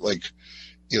have to, like,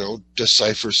 you know,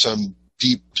 decipher some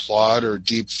deep plot or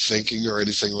deep thinking or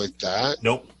anything like that.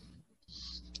 Nope.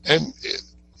 And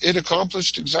it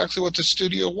accomplished exactly what the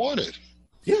studio wanted.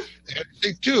 Yeah. And I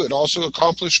think, too, it also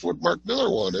accomplished what Mark Millar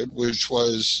wanted, which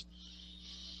was,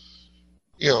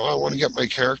 you know, I want to get my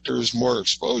characters more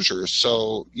exposure.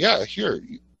 So, yeah, here,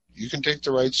 you can take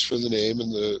the rights for the name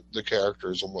and the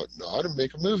characters and whatnot and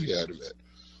make a movie out of it.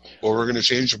 Or we're going to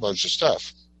change a bunch of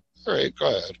stuff. All right, go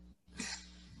ahead.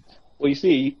 Well, you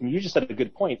see, you just said a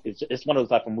good point. It's one of those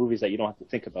type of movies that you don't have to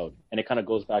think about. And it kind of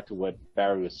goes back to what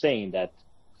Barry was saying, that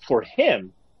for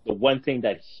him, the one thing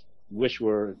that he wish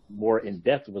were more in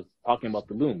depth was talking about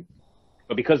the loom.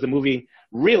 But because the movie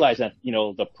realized that, you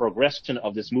know, the progression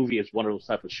of this movie is one of those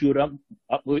type of shoot-up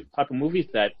type of movies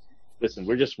that, listen,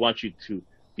 we just want you to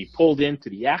be pulled into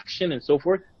the action and so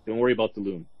forth. Don't worry about the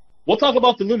loom. We'll talk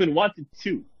about the loom in Wanted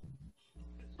 2,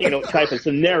 you know, type of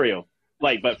scenario.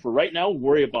 Like, but for right now,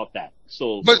 worry about that.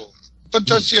 So, But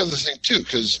that's the other thing, too,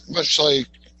 because much like,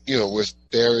 you know, with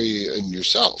Barry and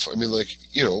yourself, I mean, like,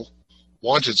 you know,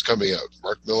 Wanted's coming out.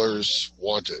 Mark Millar's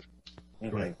Wanted.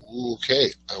 Right.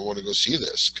 Okay, I want to go see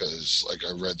this because, like,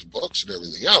 I read the books and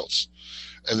everything else.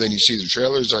 And then you see the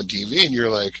trailers on TV and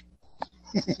you're like,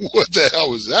 what the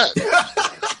hell was that?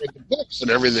 I read the books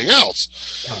and everything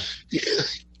else.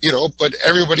 You know, but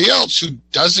everybody else who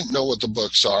doesn't know what the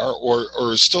books are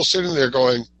or is still sitting there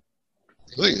going,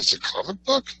 really, it's a comic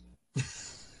book?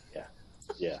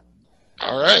 Yeah.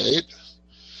 All right.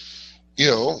 You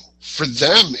know, for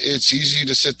them, it's easy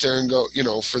to sit there and go, you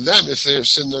know, for them, if they're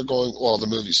sitting there going, well, the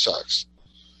movie sucks.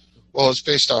 Well, it's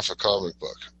based off a comic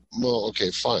book. Well,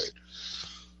 okay, fine.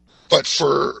 But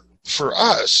for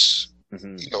us,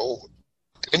 you know,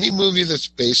 any movie that's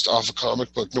based off a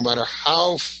comic book, no matter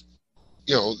how,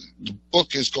 you know, the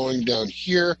book is going down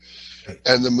here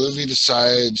and the movie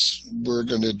decides we're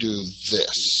going to do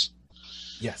this.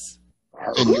 Yes.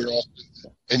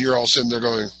 And you're all sitting there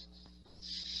going,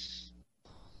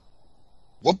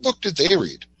 what book did they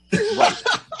read? Right.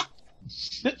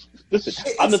 Listen,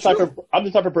 I'm the type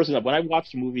of person that when I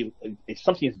watch a movie, if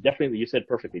something is definitely, you said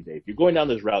perfectly, Dave. You're going down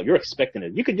this route, you're expecting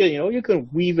it. You could, you know, you can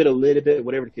weave it a little bit,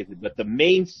 whatever the case is, but the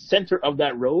main center of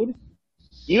that road,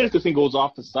 even if the thing goes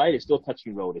off the side, it's still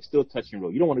touching road. It's still touching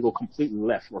road. You don't want to go completely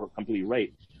left or completely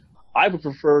right. I would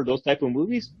prefer those type of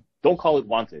movies. Don't call it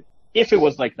Wanted. If it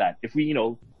was like that, if we, you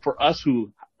know, for us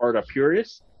who are the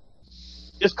purists,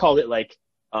 just call it like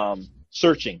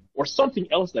Searching or something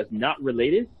else that's not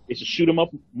related. It's a shoot 'em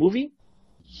up movie.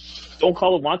 Don't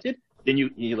call it Wanted. Then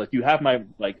you have my,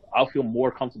 like, I'll feel more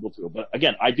comfortable to it. But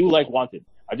again, I do like Wanted.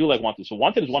 So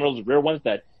Wanted is one of those rare ones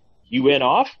that you went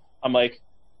off. I'm like,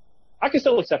 I can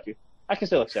still accept you.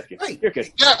 Right. You're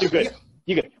good. Yeah. You're good.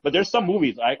 You're good. But there's some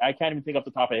movies I can't even think off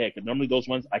the top of my head, because normally those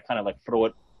ones I kind of like throw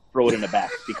it in the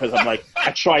back because I'm like,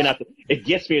 I try not to. It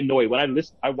gets me annoyed when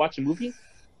I watch a movie.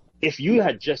 If you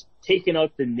had just taken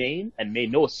out the name and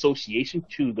made no association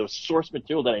to the source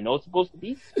material that I know it's supposed to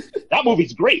be, that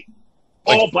movie's great.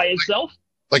 All by itself.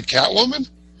 Like Catwoman?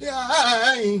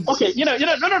 Yeah. Okay, no.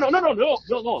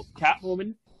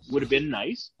 Catwoman would have been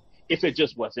nice if it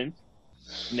just wasn't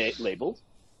labeled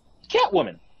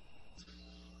Catwoman.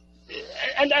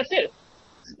 And that's it.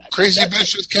 Crazy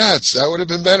bitch with cats. That would have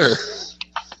been better.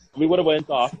 We would have went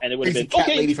off and it would have Crazy been, cat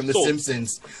okay, lady from The so,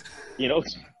 Simpsons. You know?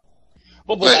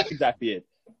 Well, that's exactly it.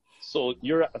 So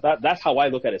that's how I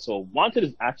look at it. So Wanted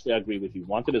is actually, I agree with you.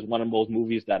 Wanted is one of those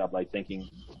movies that I'm like thinking,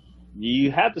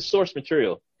 you have the source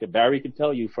material. Barry can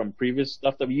tell you from previous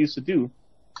stuff that we used to do.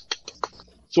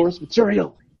 Source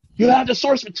material. You have the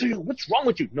source material. What's wrong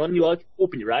with you? None of you like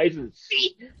open your eyes and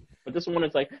see. But this one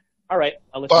is like, all right,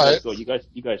 I'll let you guys go.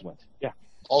 You guys went. Yeah.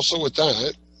 Also with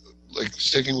that, like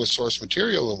sticking with source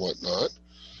material and whatnot,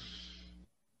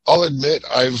 I'll admit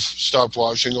I've stopped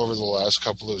watching over the last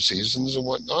couple of seasons and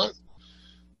whatnot,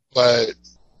 but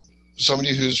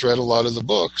somebody who's read a lot of the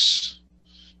books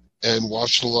and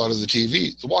watched a lot of the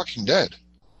TV, The Walking Dead.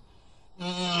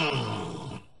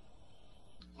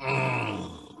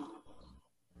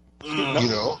 You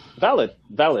know? Valid.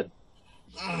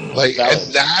 Like,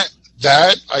 and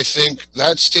that I think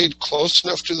that stayed close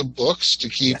enough to the books to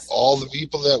keep all the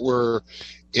people that were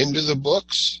into the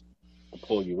books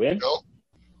pull you in. You know,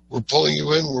 we're pulling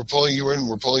you in, we're pulling you in,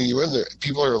 we're pulling you in. There,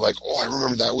 people are like, oh, I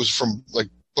remember that was from like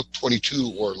book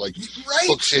 22 or like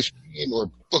book 15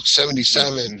 or book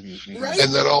 77, right.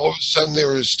 And then all of a sudden they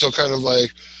were still kind of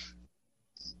like,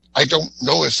 I don't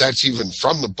know if that's even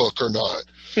from the book or not.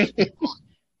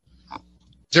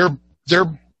 Their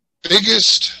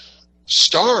biggest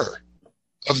star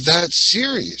of that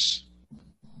series,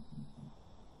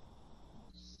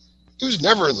 it was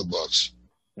never in the books.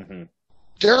 Mm-hmm.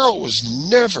 Daryl was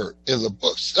never in the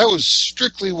books. That was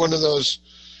strictly one of those,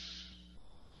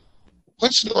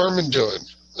 what's Norman doing?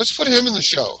 Let's put him in the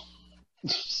show.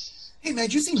 Hey,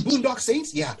 man, you seen Boondock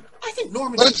Saints? Yeah. I think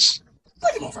Norman...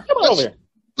 Bring him over. Come on over.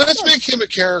 Let's make him a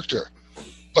character.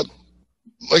 But,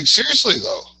 like, seriously,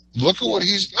 though, look at what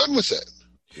he's done with it.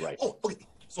 Right. Oh, okay.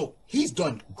 So he's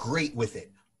done great with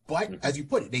it. But, as you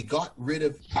put it, they got rid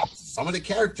of some of the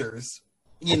characters,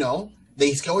 you know.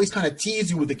 They always kind of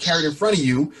tease you with the character in front of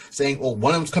you, saying, well,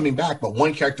 one of them's coming back, but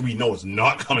one character we know is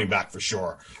not coming back for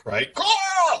sure, right?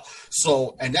 Carl!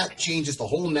 So, and that changes the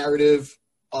whole narrative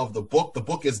of the book. The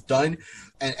book is done,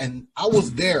 and I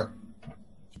was there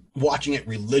watching it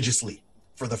religiously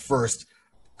for the first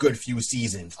good few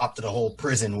seasons, up to the whole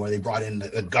prison where they brought in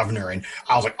the governor, and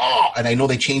I was like, oh, and I know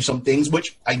they changed some things,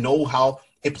 which I know how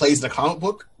it plays in the comic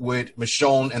book with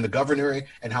Michonne and the governor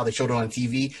and how they showed it on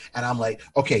TV. And I'm like,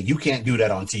 okay, you can't do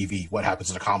that on TV. What happens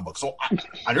in the comic book? So I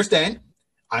understand.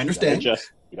 You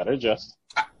gotta adjust.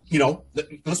 You know,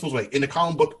 let's suppose wait. In the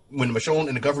comic book, when Michonne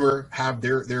and the governor have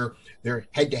their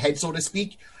head to head, so to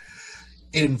speak,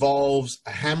 it involves a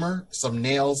hammer, some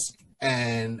nails,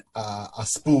 and a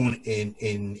spoon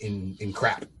in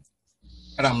crap.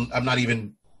 And I'm not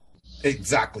even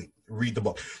exactly read the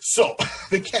book. So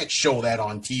they can't show that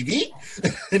on TV,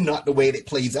 not the way it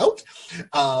plays out.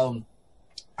 I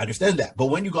understand that. But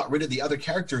when you got rid of the other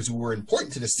characters who were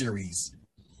important to the series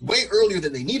way earlier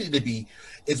than they needed to be,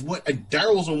 is what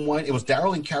Daryl was on one. It was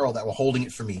Daryl and Carol that were holding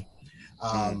it for me.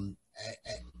 And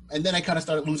then I kind of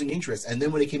started losing interest. And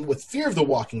then when they came up with Fear of the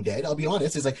Walking Dead, I'll be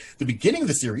honest, it's like the beginning of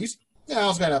the series. Yeah, I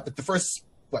was kind of at the first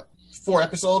 4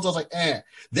 episodes. I was like, eh.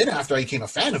 Then after I became a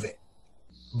fan of it.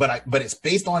 But it's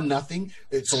based on nothing,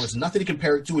 so it's nothing to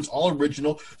compare it to. It's all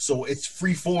original, so it's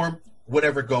free form,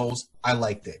 whatever goes. I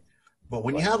liked it. But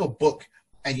when you have a book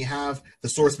and you have the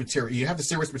source material, you have the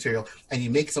source material, and you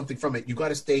make something from it, you got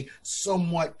to stay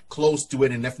somewhat close to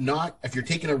it. And if not, if you're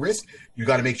taking a risk, you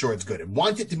got to make sure it's good. And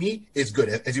Wanted to me is good,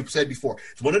 as you said before.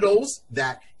 It's one of those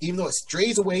that even though it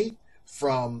strays away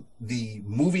from the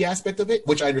movie aspect of it,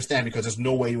 which I understand because there's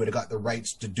no way you would have got the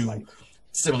rights to do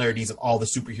similarities of all the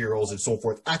superheroes and so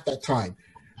forth at that time.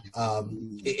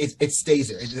 It stays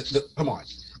there. Come on.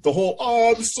 The whole,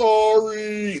 oh, I'm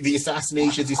sorry, the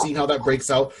assassinations, you see how that breaks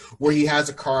out, where he has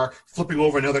a car flipping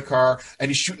over another car and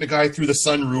he's shooting a guy through the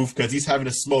sunroof because he's having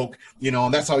a smoke, you know,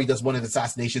 and that's how he does one of the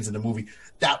assassinations in the movie.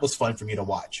 That was fun for me to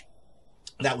watch.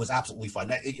 That was absolutely fun.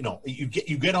 That, you know, you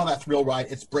get on that thrill ride.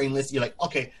 It's brainless. You're like,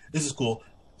 okay, this is cool.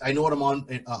 I know what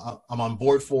I'm on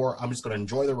board for. I'm just going to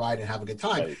enjoy the ride and have a good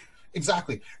time. Right.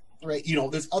 Exactly. Right. You know,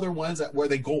 there's other ones where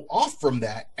they go off from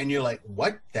that and you're like,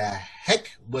 what the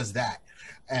heck was that?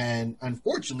 And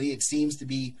unfortunately, it seems to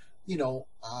be,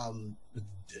 some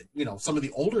of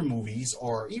the older movies,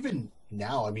 or even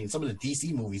now, I mean, some of the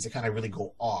DC movies that kind of really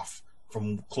go off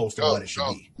from close to what it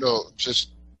should be. No,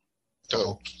 just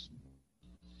don't.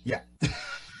 Yeah.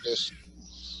 Just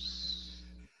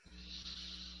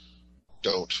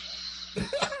don't.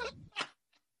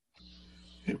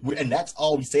 And that's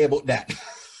all we say about that.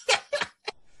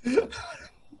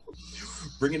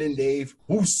 Bring it in, Dave.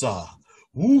 Woosah.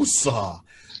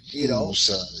 You know,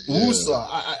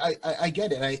 Woosah. I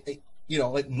get it. I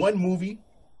like one movie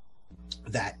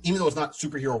that, even though it's not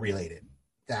superhero related,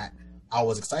 that I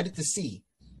was excited to see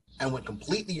and went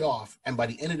completely off. And by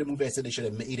the end of the movie, I said they should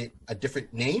have made it a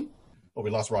different name. Oh, we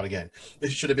lost Rod again.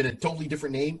 It should have been a totally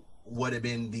different name. Would have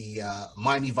been the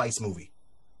Miami Vice movie.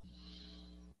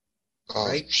 Oh,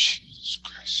 right? Jesus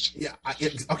Christ. Yeah.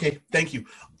 Okay. Thank you.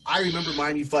 I remember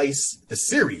Miami Vice, the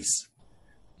series.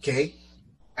 Okay.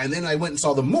 And then I went and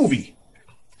saw the movie,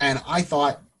 and I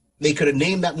thought they could have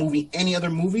named that movie any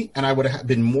other movie, and I would have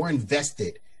been more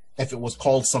invested if it was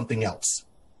called something else.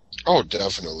 Oh,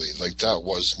 definitely. Like, that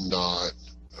was not.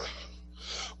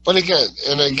 But again,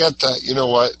 and I get that, you know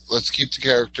what? Let's keep the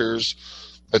characters.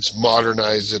 Let's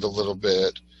modernize it a little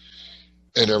bit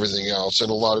and everything else.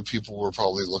 And a lot of people were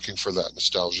probably looking for that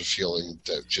nostalgia feeling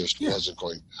that just wasn't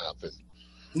going to happen.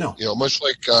 No. You know, much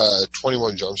like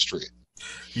 21 Jump Street.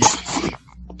 Yeah.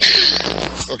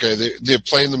 Okay, they're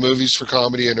playing the movies for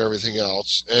comedy and everything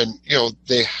else. And, you know,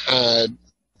 they had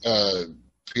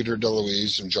Peter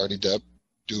DeLuise and Johnny Depp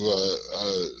do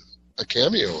a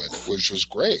cameo in it, which was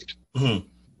great. Mm-hmm.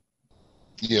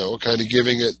 You know, kind of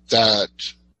giving it that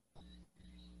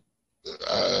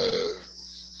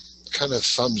kind of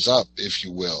thumbs up, if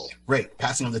you will. Right,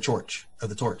 passing of the torch.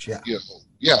 Yeah. You know,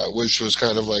 yeah, which was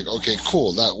kind of like, okay,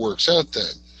 cool, that works out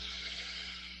then.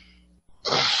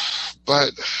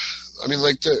 But I mean,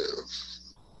 like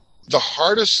the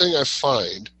hardest thing I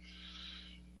find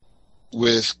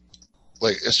with,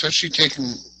 like, especially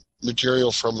taking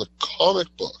material from the comic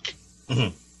book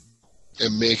mm-hmm.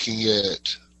 and making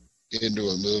it into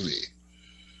a movie,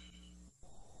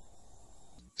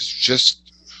 it's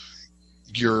just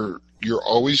you're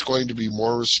always going to be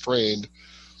more restrained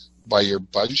by your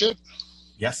budget.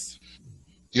 Yes.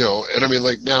 You know, and I mean,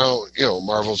 like, now, you know,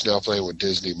 Marvel's now playing with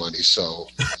Disney money, so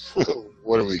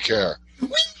what do we care?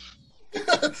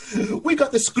 We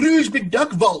got the Scrooge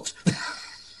McDuck vault.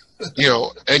 You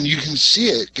know, and you can see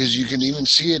it, because you can even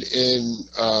see it in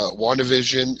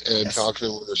WandaVision and Yes. Falcon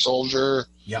and Winter Soldier.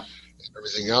 Yep. And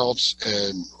everything else.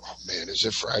 And, oh man, is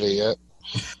it Friday yet?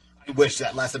 I wish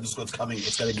that last episode's coming.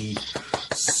 It's going to be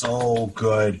so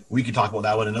good. We could talk about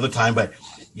that one another time, but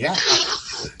yeah.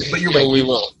 But you're Yeah, right. we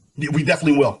will. We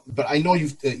definitely will. But I know you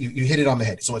hit it on the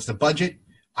head. So it's the budget.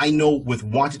 I know with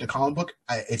Wanted, the comic book,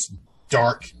 it's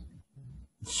dark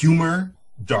humor,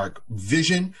 dark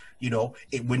vision. You know,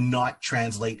 it would not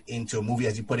translate into a movie,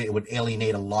 as you put it. It would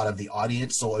alienate a lot of the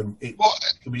audience. So it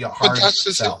would be a hard But that's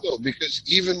the sell. thing, though, because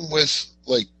even with,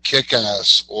 like,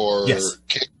 Kick-Ass or Yes.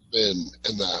 Kickman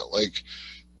and that, like,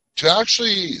 to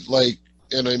actually, like,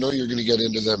 and I know you're going to get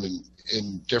into them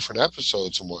in different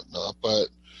episodes and whatnot, but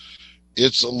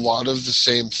it's a lot of the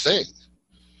same thing.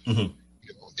 Mm-hmm.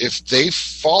 You know, if they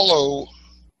follow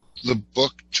the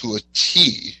book to a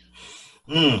T,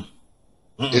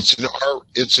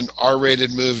 it's an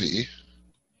R-rated movie,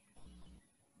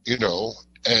 you know,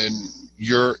 and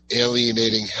you're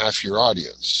alienating half your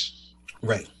audience.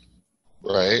 Right.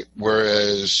 Right?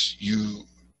 Whereas you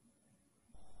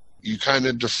kind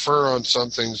of defer on some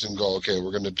things and go, okay,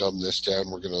 we're going to dumb this down.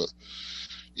 We're going to,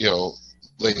 you know,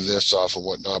 lay this off and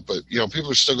whatnot. But, you know,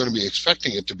 people are still going to be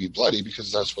expecting it to be bloody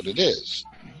because that's what it is.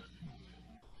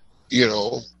 You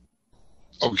know,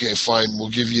 okay, fine, we'll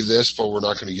give you this, but we're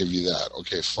not going to give you that.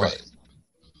 Okay, fine. Right.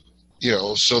 You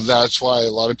know, so that's why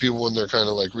a lot of people, when they're kind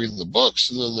of like reading the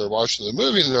books and then they're watching the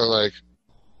movie, and they're like,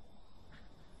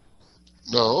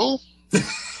 no.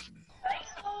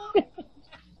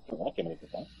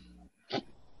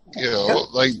 You know,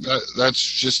 like that's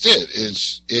just it.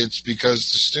 It's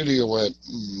because the studio went,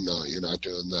 no, you're not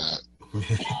doing that.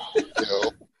 You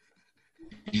know,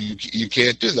 you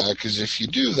can't do that, because if you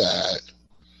do that,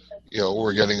 you know,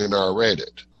 we're getting an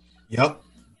R-rated. Yep.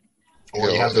 Or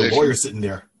you have the lawyer sitting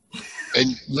there.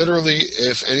 And literally,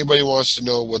 if anybody wants to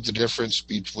know what the difference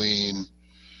between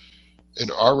an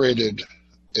R-rated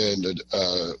and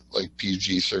like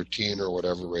PG-13 or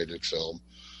whatever rated film,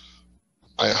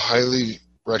 I highly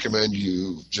recommend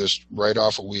you just write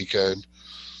off a weekend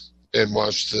and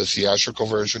watch the theatrical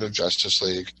version of Justice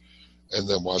League, and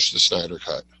then watch the Snyder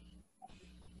Cut.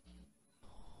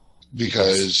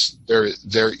 Because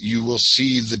there you will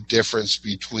see the difference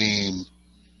between,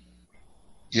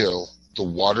 you know, the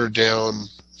watered down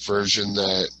version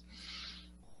that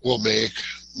will make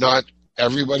not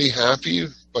everybody happy,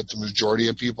 but the majority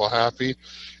of people happy.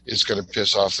 It's going to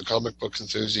piss off the comic book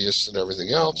enthusiasts and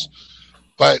everything else,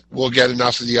 but we'll get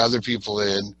enough of the other people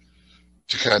in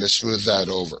to kind of smooth that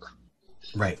over.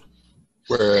 Right.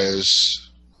 Whereas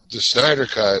the Snyder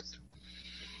Cut,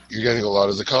 you're getting a lot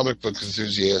of the comic book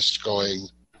enthusiasts going,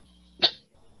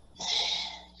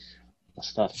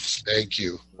 thank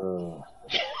you.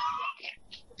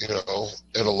 You know,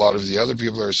 and a lot of the other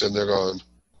people are sitting there going,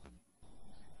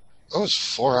 oh, it's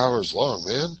 4 hours long,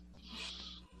 man.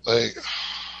 Like,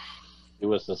 it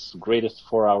was the greatest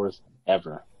 4 hours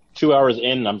ever. 2 hours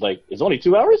in, I'm like, it's only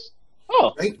 2 hours?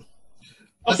 Oh. Right.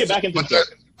 Okay, back into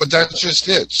but that's just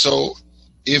it. So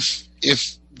if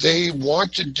they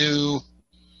want to do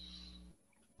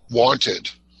Wanted,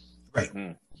 right,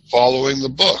 following the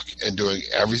book and doing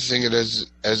everything as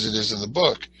it is in the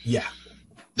book, yeah,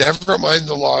 never mind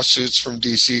the lawsuits from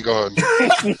DC going,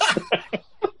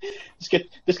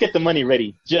 just get the money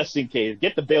ready, just in case.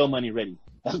 Get the bail money ready.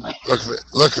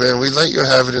 Look, man, we let you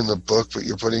have it in the book, but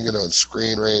you're putting it on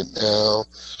screen right now,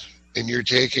 and you're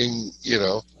taking, you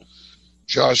know,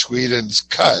 Josh Whedon's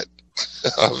cut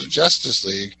of Justice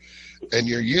League, and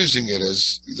you're using it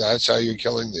as that's how you're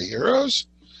killing the heroes.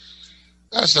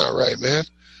 That's not right, man.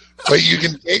 But you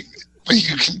can take,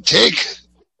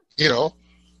 you know,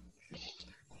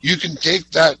 you can take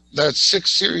that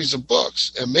 6 series of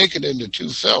books and make it into 2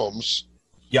 films.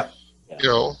 Yep. you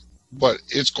know, but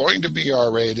it's going to be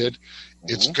R-rated.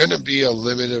 It's going to be a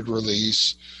limited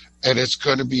release, and it's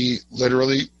going to be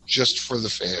literally just for the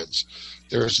fans.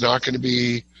 There's not going to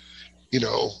be, you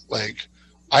know, like,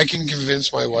 I can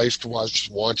convince my wife to watch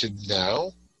Wanted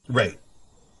now. Right.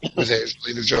 With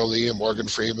Angelina Jolie and Morgan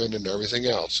Freeman and everything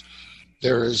else.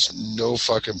 There is no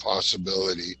fucking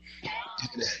possibility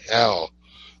in hell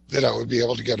that I would be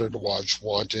able to get her to watch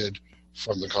Wanted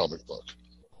from the comic book.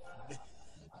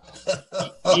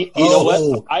 You know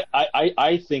what?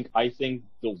 I think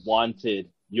the Wanted,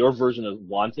 your version of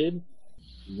Wanted,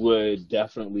 would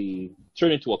definitely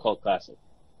turn into a cult classic.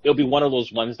 It'll be one of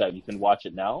those ones that you can watch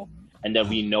it now, and then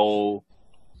we know,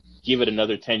 give it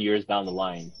another 10 years down the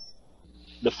line,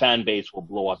 the fan base will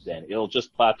blow up then. It'll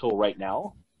just plateau right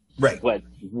now. Right. But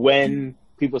when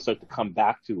people start to come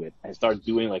back to it and start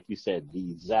doing, like you said,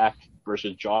 the Zach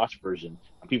versus Josh version,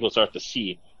 and people start to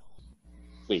see,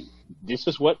 wait, this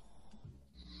is what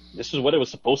it was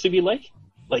supposed to be like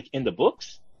in the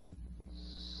books,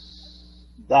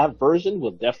 that version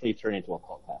will definitely turn into a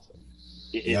cult classic.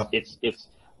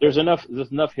 There's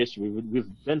enough history. We've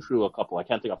been through a couple. I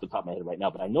can't think off the top of my head right now,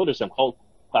 but I know there's some cult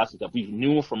classics that we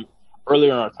knew from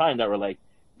earlier in our time that were like,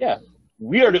 yeah,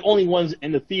 we are the only ones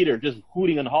in the theater just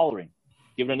hooting and hollering.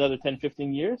 Give it another 10,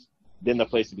 15 years, then the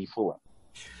place will be full up.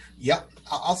 Yep.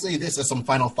 I'll say this as some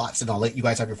final thoughts, and I'll let you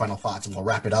guys have your final thoughts, and we'll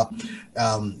wrap it up.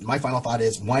 My final thought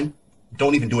is, one,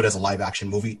 don't even do it as a live-action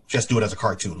movie. Just do it as a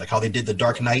cartoon. Like how they did the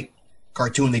Dark Knight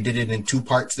cartoon. They did it in 2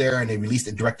 parts there, and they released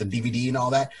it direct to DVD and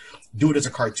all that. Do it as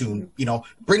a cartoon. You know,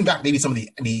 bring back maybe some of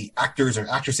the actors or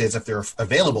actresses, if they're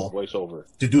available, voiceover,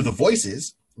 to do the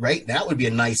voices, right? That would be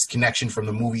a nice connection from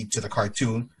the movie to the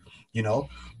cartoon, you know?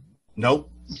 Nope.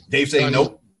 Dave saying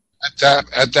nope.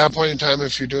 At that point in time,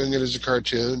 if you're doing it as a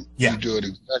cartoon, you do it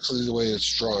exactly the way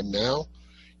it's drawn now.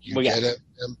 You get it,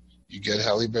 you get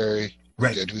Halle Berry,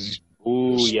 right? You get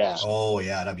Oh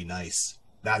yeah, that'd be nice.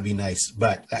 That'd be nice.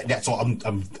 But that's all.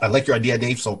 I like your idea,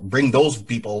 Dave. So bring those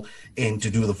people in to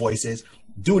do the voices.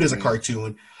 Do it as a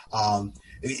cartoon.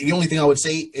 The only thing I would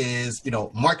say is, you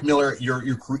know, Mark Millar,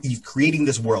 he's creating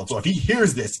this world. So if he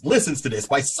hears this, listens to this,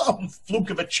 by some fluke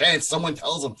of a chance, someone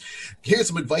tells him, here's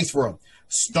some advice for him.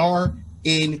 Star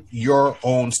in your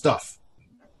own stuff.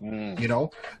 You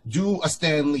know, do a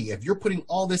Stan Lee. If you're putting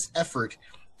all this effort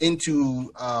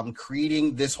into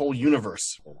creating this whole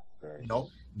universe, you know,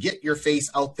 get your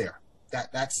face out there.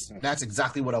 That's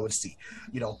exactly what I would see.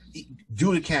 You know,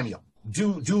 do the cameo.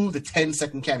 Do the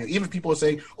 10-second cameo. Even if people are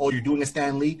saying, "Oh, you're doing a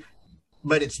Stan Lee,"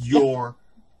 but it's your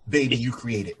baby, you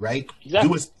created, right?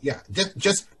 Exactly.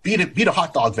 Just be the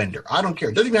hot dog vendor. I don't care.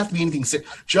 It doesn't even have to be anything.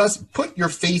 Just put your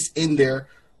face in there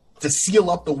to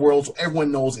seal up the world, so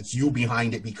everyone knows it's you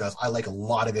behind it. Because I like a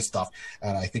lot of this stuff,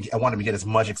 and I think I want him to get as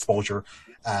much exposure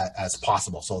as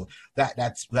possible. So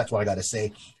that's what I got to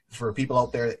say for people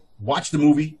out there. Watch the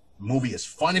movie. Movie is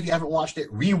fun if you haven't watched it.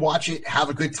 Rewatch it. Have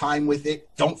a good time with it.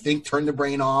 Don't think. Turn the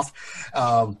brain off.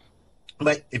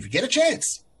 But if you get a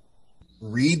chance,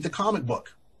 read the comic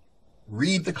book.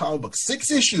 Read the comic book.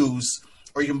 6 issues,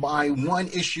 or you can buy 1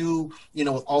 issue, you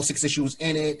know, with all 6 issues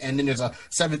in it. And then there's a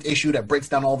 7th issue that breaks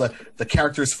down all the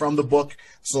characters from the book.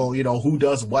 So, you know, who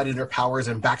does what in their powers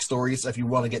and backstories. So if you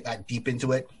want to get that deep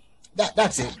into it,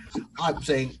 that's it. I'm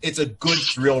saying it's a good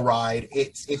thrill ride.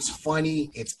 It's funny.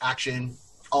 It's action.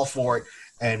 All for it.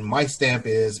 And my stamp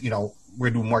is, you know, we're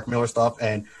doing Mark Millar stuff,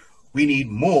 and we need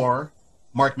more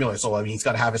Mark Millar. So, I mean, he's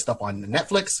got to have his stuff on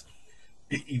Netflix,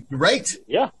 right?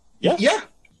 Yeah.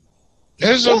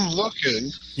 As I'm looking,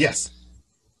 yes,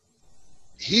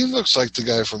 he looks like the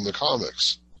guy from the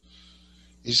comics.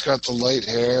 He's got the light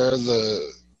hair,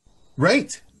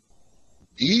 right.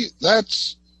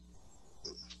 That's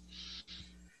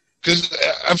because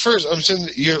at first I'm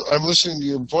listening to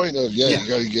your point of you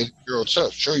got to get your own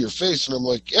stuff, show your face, and I'm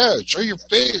like, yeah, show your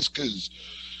face, because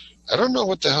I don't know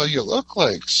what the hell you look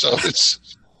like. So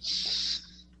it's.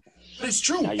 But it's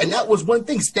true, and that was one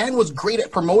thing. Stan was great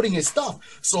at promoting his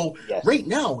stuff. So right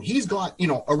now he's got, you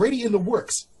know, already in the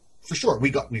works. For sure. We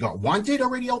got Wanted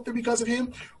already out there because of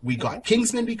him. We got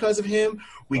Kingsman because of him.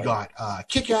 We got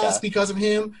Kick-Ass because of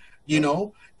him, you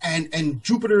know, and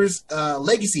Jupiter's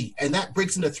Legacy. And that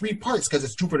breaks into 3 parts because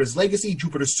it's Jupiter's Legacy,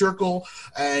 Jupiter's Circle,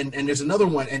 and there's another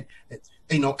one. And,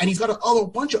 you know, and he's got a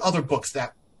bunch of other books,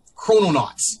 that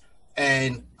Chrononauts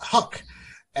and Huck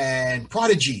and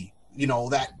Prodigy, you know,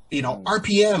 that, you know,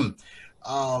 RPM.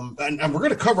 And we're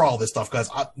going to cover all this stuff because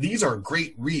these are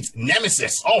great reads.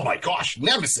 Nemesis. Oh my gosh,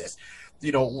 Nemesis.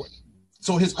 You know,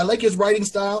 so I like his writing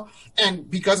style. And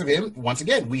because of him, once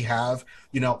again, we have,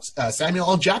 you know, Samuel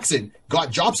L. Jackson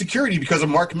got job security because of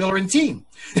Mark Millar and team.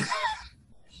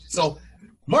 So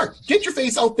Mark, get your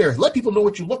face out there. Let people know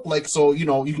what you look like so, you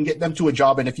know, you can get them to a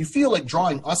job. And if you feel like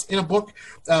drawing us in a book,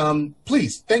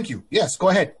 please, thank you. Yes, go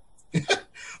ahead.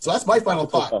 So that's my final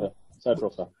thought.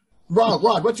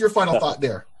 Rod, what's your final thought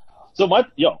there? So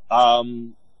definitely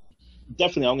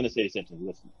I'm going to say the same thing.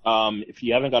 Listen, if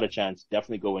you haven't got a chance,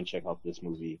 definitely go and check out this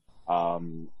movie.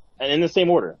 And in the same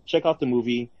order, check out the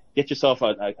movie, get yourself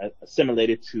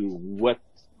assimilated to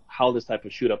how this type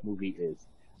of shoot-up movie is.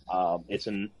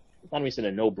 It's not really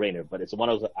a no-brainer, but it's one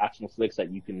of those action flicks that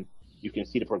you can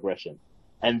see the progression,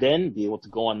 and then be able to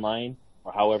go online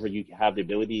or however you have the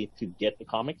ability to get the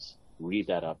comics, read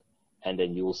that up, and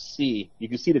then you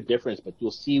can see the difference, but you'll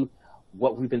see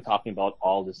what we've been talking about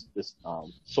all this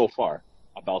so far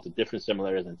about the different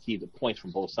similarities and see the points from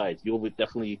both sides. You'll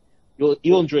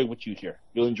enjoy what you hear.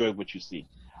 You'll enjoy what you see.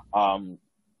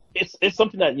 It's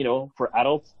something that, you know, for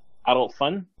adult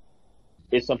fun,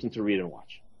 it's something to read and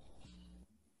watch.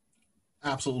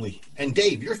 Absolutely. And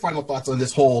Dave, your final thoughts on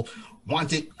this whole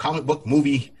Wanted comic book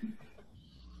movie?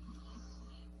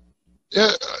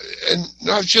 Yeah, and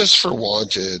not just for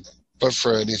Wanted, but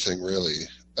for anything really.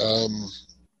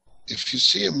 If you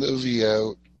see a movie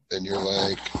out and you're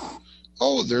like,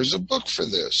 oh, there's a book for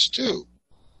this too,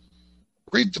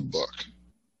 read the book.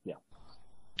 Yeah.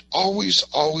 Always,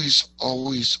 always,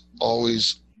 always,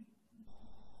 always,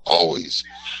 always.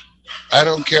 I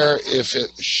don't care if it.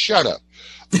 Shut up.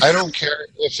 I don't care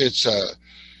if it's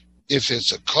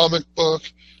a comic book,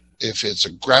 if it's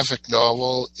a graphic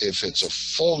novel, if it's a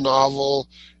full novel,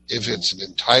 if it's an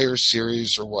entire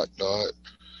series or whatnot.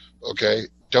 Okay,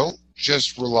 don't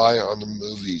just rely on the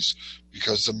movies,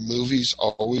 because the movies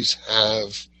always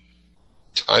have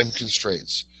time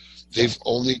constraints. They've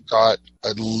only got a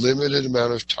limited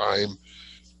amount of time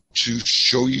to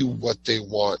show you what they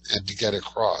want and to get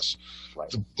across. Right.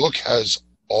 The book has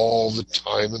all the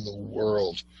time in the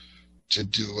world to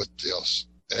do with this.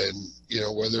 And, you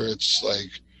know, whether it's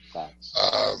like,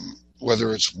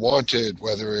 whether it's Wanted,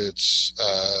 whether it's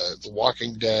The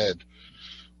Walking Dead,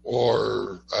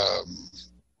 or,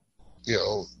 you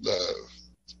know,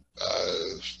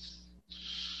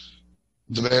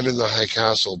 The Man in the High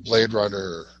Castle, Blade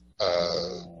Runner,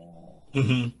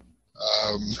 I'm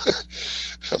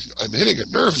hitting a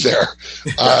nerve there.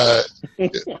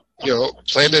 You know,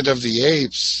 Planet of the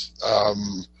Apes,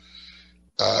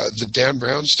 the Dan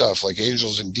Brown stuff like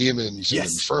Angels and Demons, yes,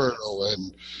 and Inferno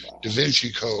and Da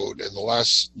Vinci Code and the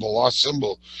Lost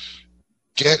Symbol.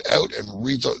 Get out and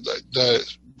read the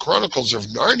Chronicles of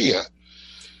Narnia.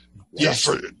 Yes.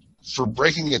 For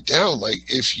breaking it down. Like,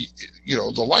 if you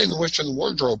know, The Lion, the Witch, and the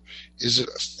Wardrobe is a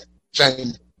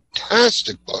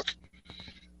fantastic book.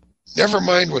 Never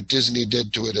mind what Disney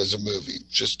did to it as a movie.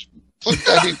 Just put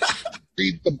that in,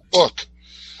 read the book.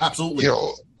 Absolutely. You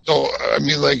know, so, I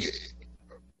mean, like,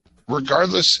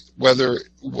 regardless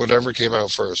whatever came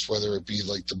out first, whether it be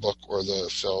like the book or the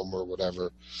film or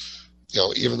whatever, you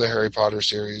know, even the Harry Potter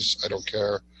series, I don't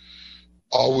care.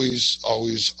 Always,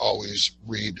 always, always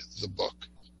read the book.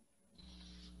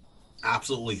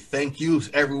 Absolutely. Thank you,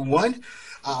 everyone.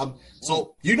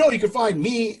 So, you know, you can find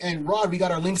me and Rod. We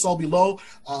got our links all below.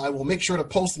 I will make sure to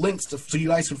post links so you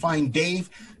guys can find Dave.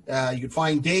 You can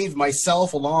find Dave,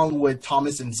 myself, along with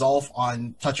Thomas and Zolf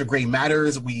on Touch of Gray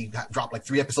Matters. We drop like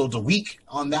 3 episodes a week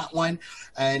on that one.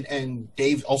 And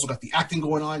Dave also got the acting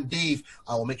going on. Dave,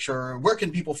 I will make sure. Where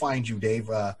can people find you, Dave?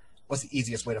 What's the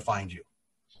easiest way to find you?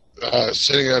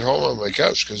 Sitting at home on my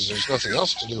couch because there's nothing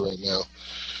else to do right now.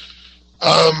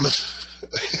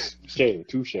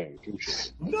 Touche.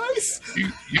 Nice.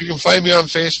 You can find me on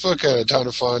Facebook at A Ton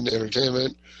of Fun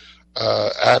Entertainment,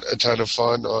 at A Ton of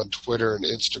Fun on Twitter and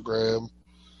Instagram.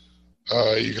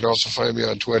 You can also find me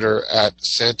on Twitter at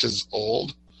Santa's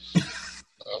Old.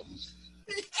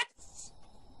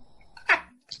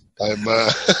 I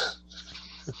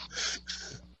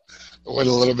went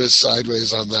a little bit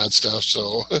sideways on that stuff,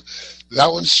 so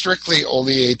that one's strictly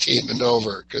only 18 and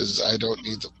over because I don't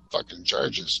need the fucking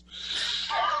charges.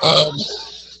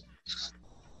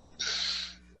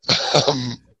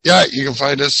 Yeah, you can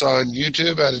find us on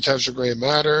YouTube at A Touch of Gray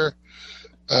Matter.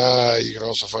 You can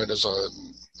also find us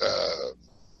on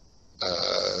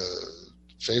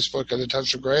Facebook at A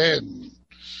Touch of Gray, and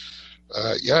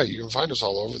yeah, you can find us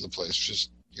all over the place.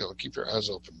 Just, you know, keep your eyes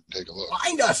open and take a look.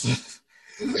 Find us.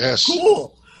 Yes.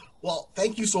 Cool. Well,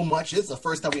 thank you so much. This is the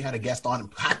first time we had a guest on. I'm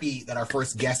happy that our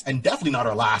first guest, and definitely not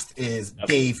our last, is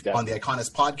Dave on the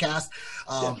Iconist podcast.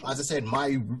 As I said,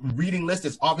 my reading list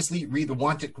is obviously read the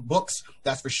Wanted books.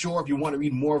 That's for sure. If you want to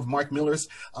read more of Mark Millar's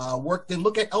work, then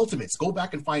look at Ultimates. Go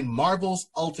back and find Marvel's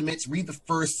Ultimates. Read the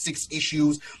first 6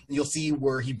 issues, and you'll see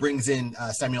where he brings in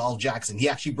Samuel L. Jackson. He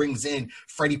actually brings in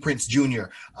Freddie Prinze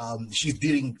Jr.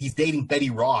 He's dating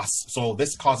Betty Ross, so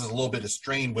this causes a little bit of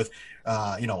strain with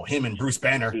him and Bruce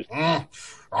Banner.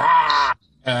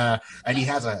 And he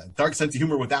has a dark sense of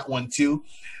humor with that one too.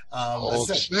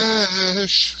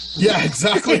 Smash. Yeah,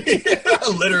 exactly.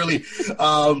 Literally.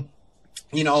 And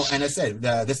I said,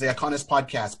 this is the Iconist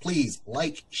podcast. Please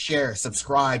like, share,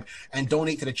 subscribe, and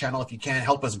donate to the channel if you can.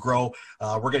 Help us grow.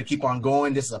 We're going to keep on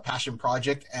going. This is a passion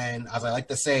project. And as I like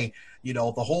to say,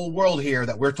 the whole world here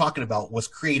that we're talking about was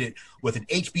created with an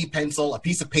HB pencil, a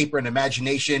piece of paper, and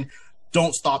imagination.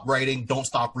 Don't stop writing. Don't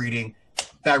stop reading.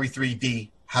 Barry 3D.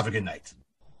 Have a good night.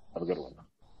 Have a good one.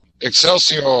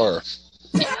 Excelsior. Hope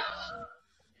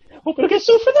it'll get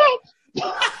sued for that.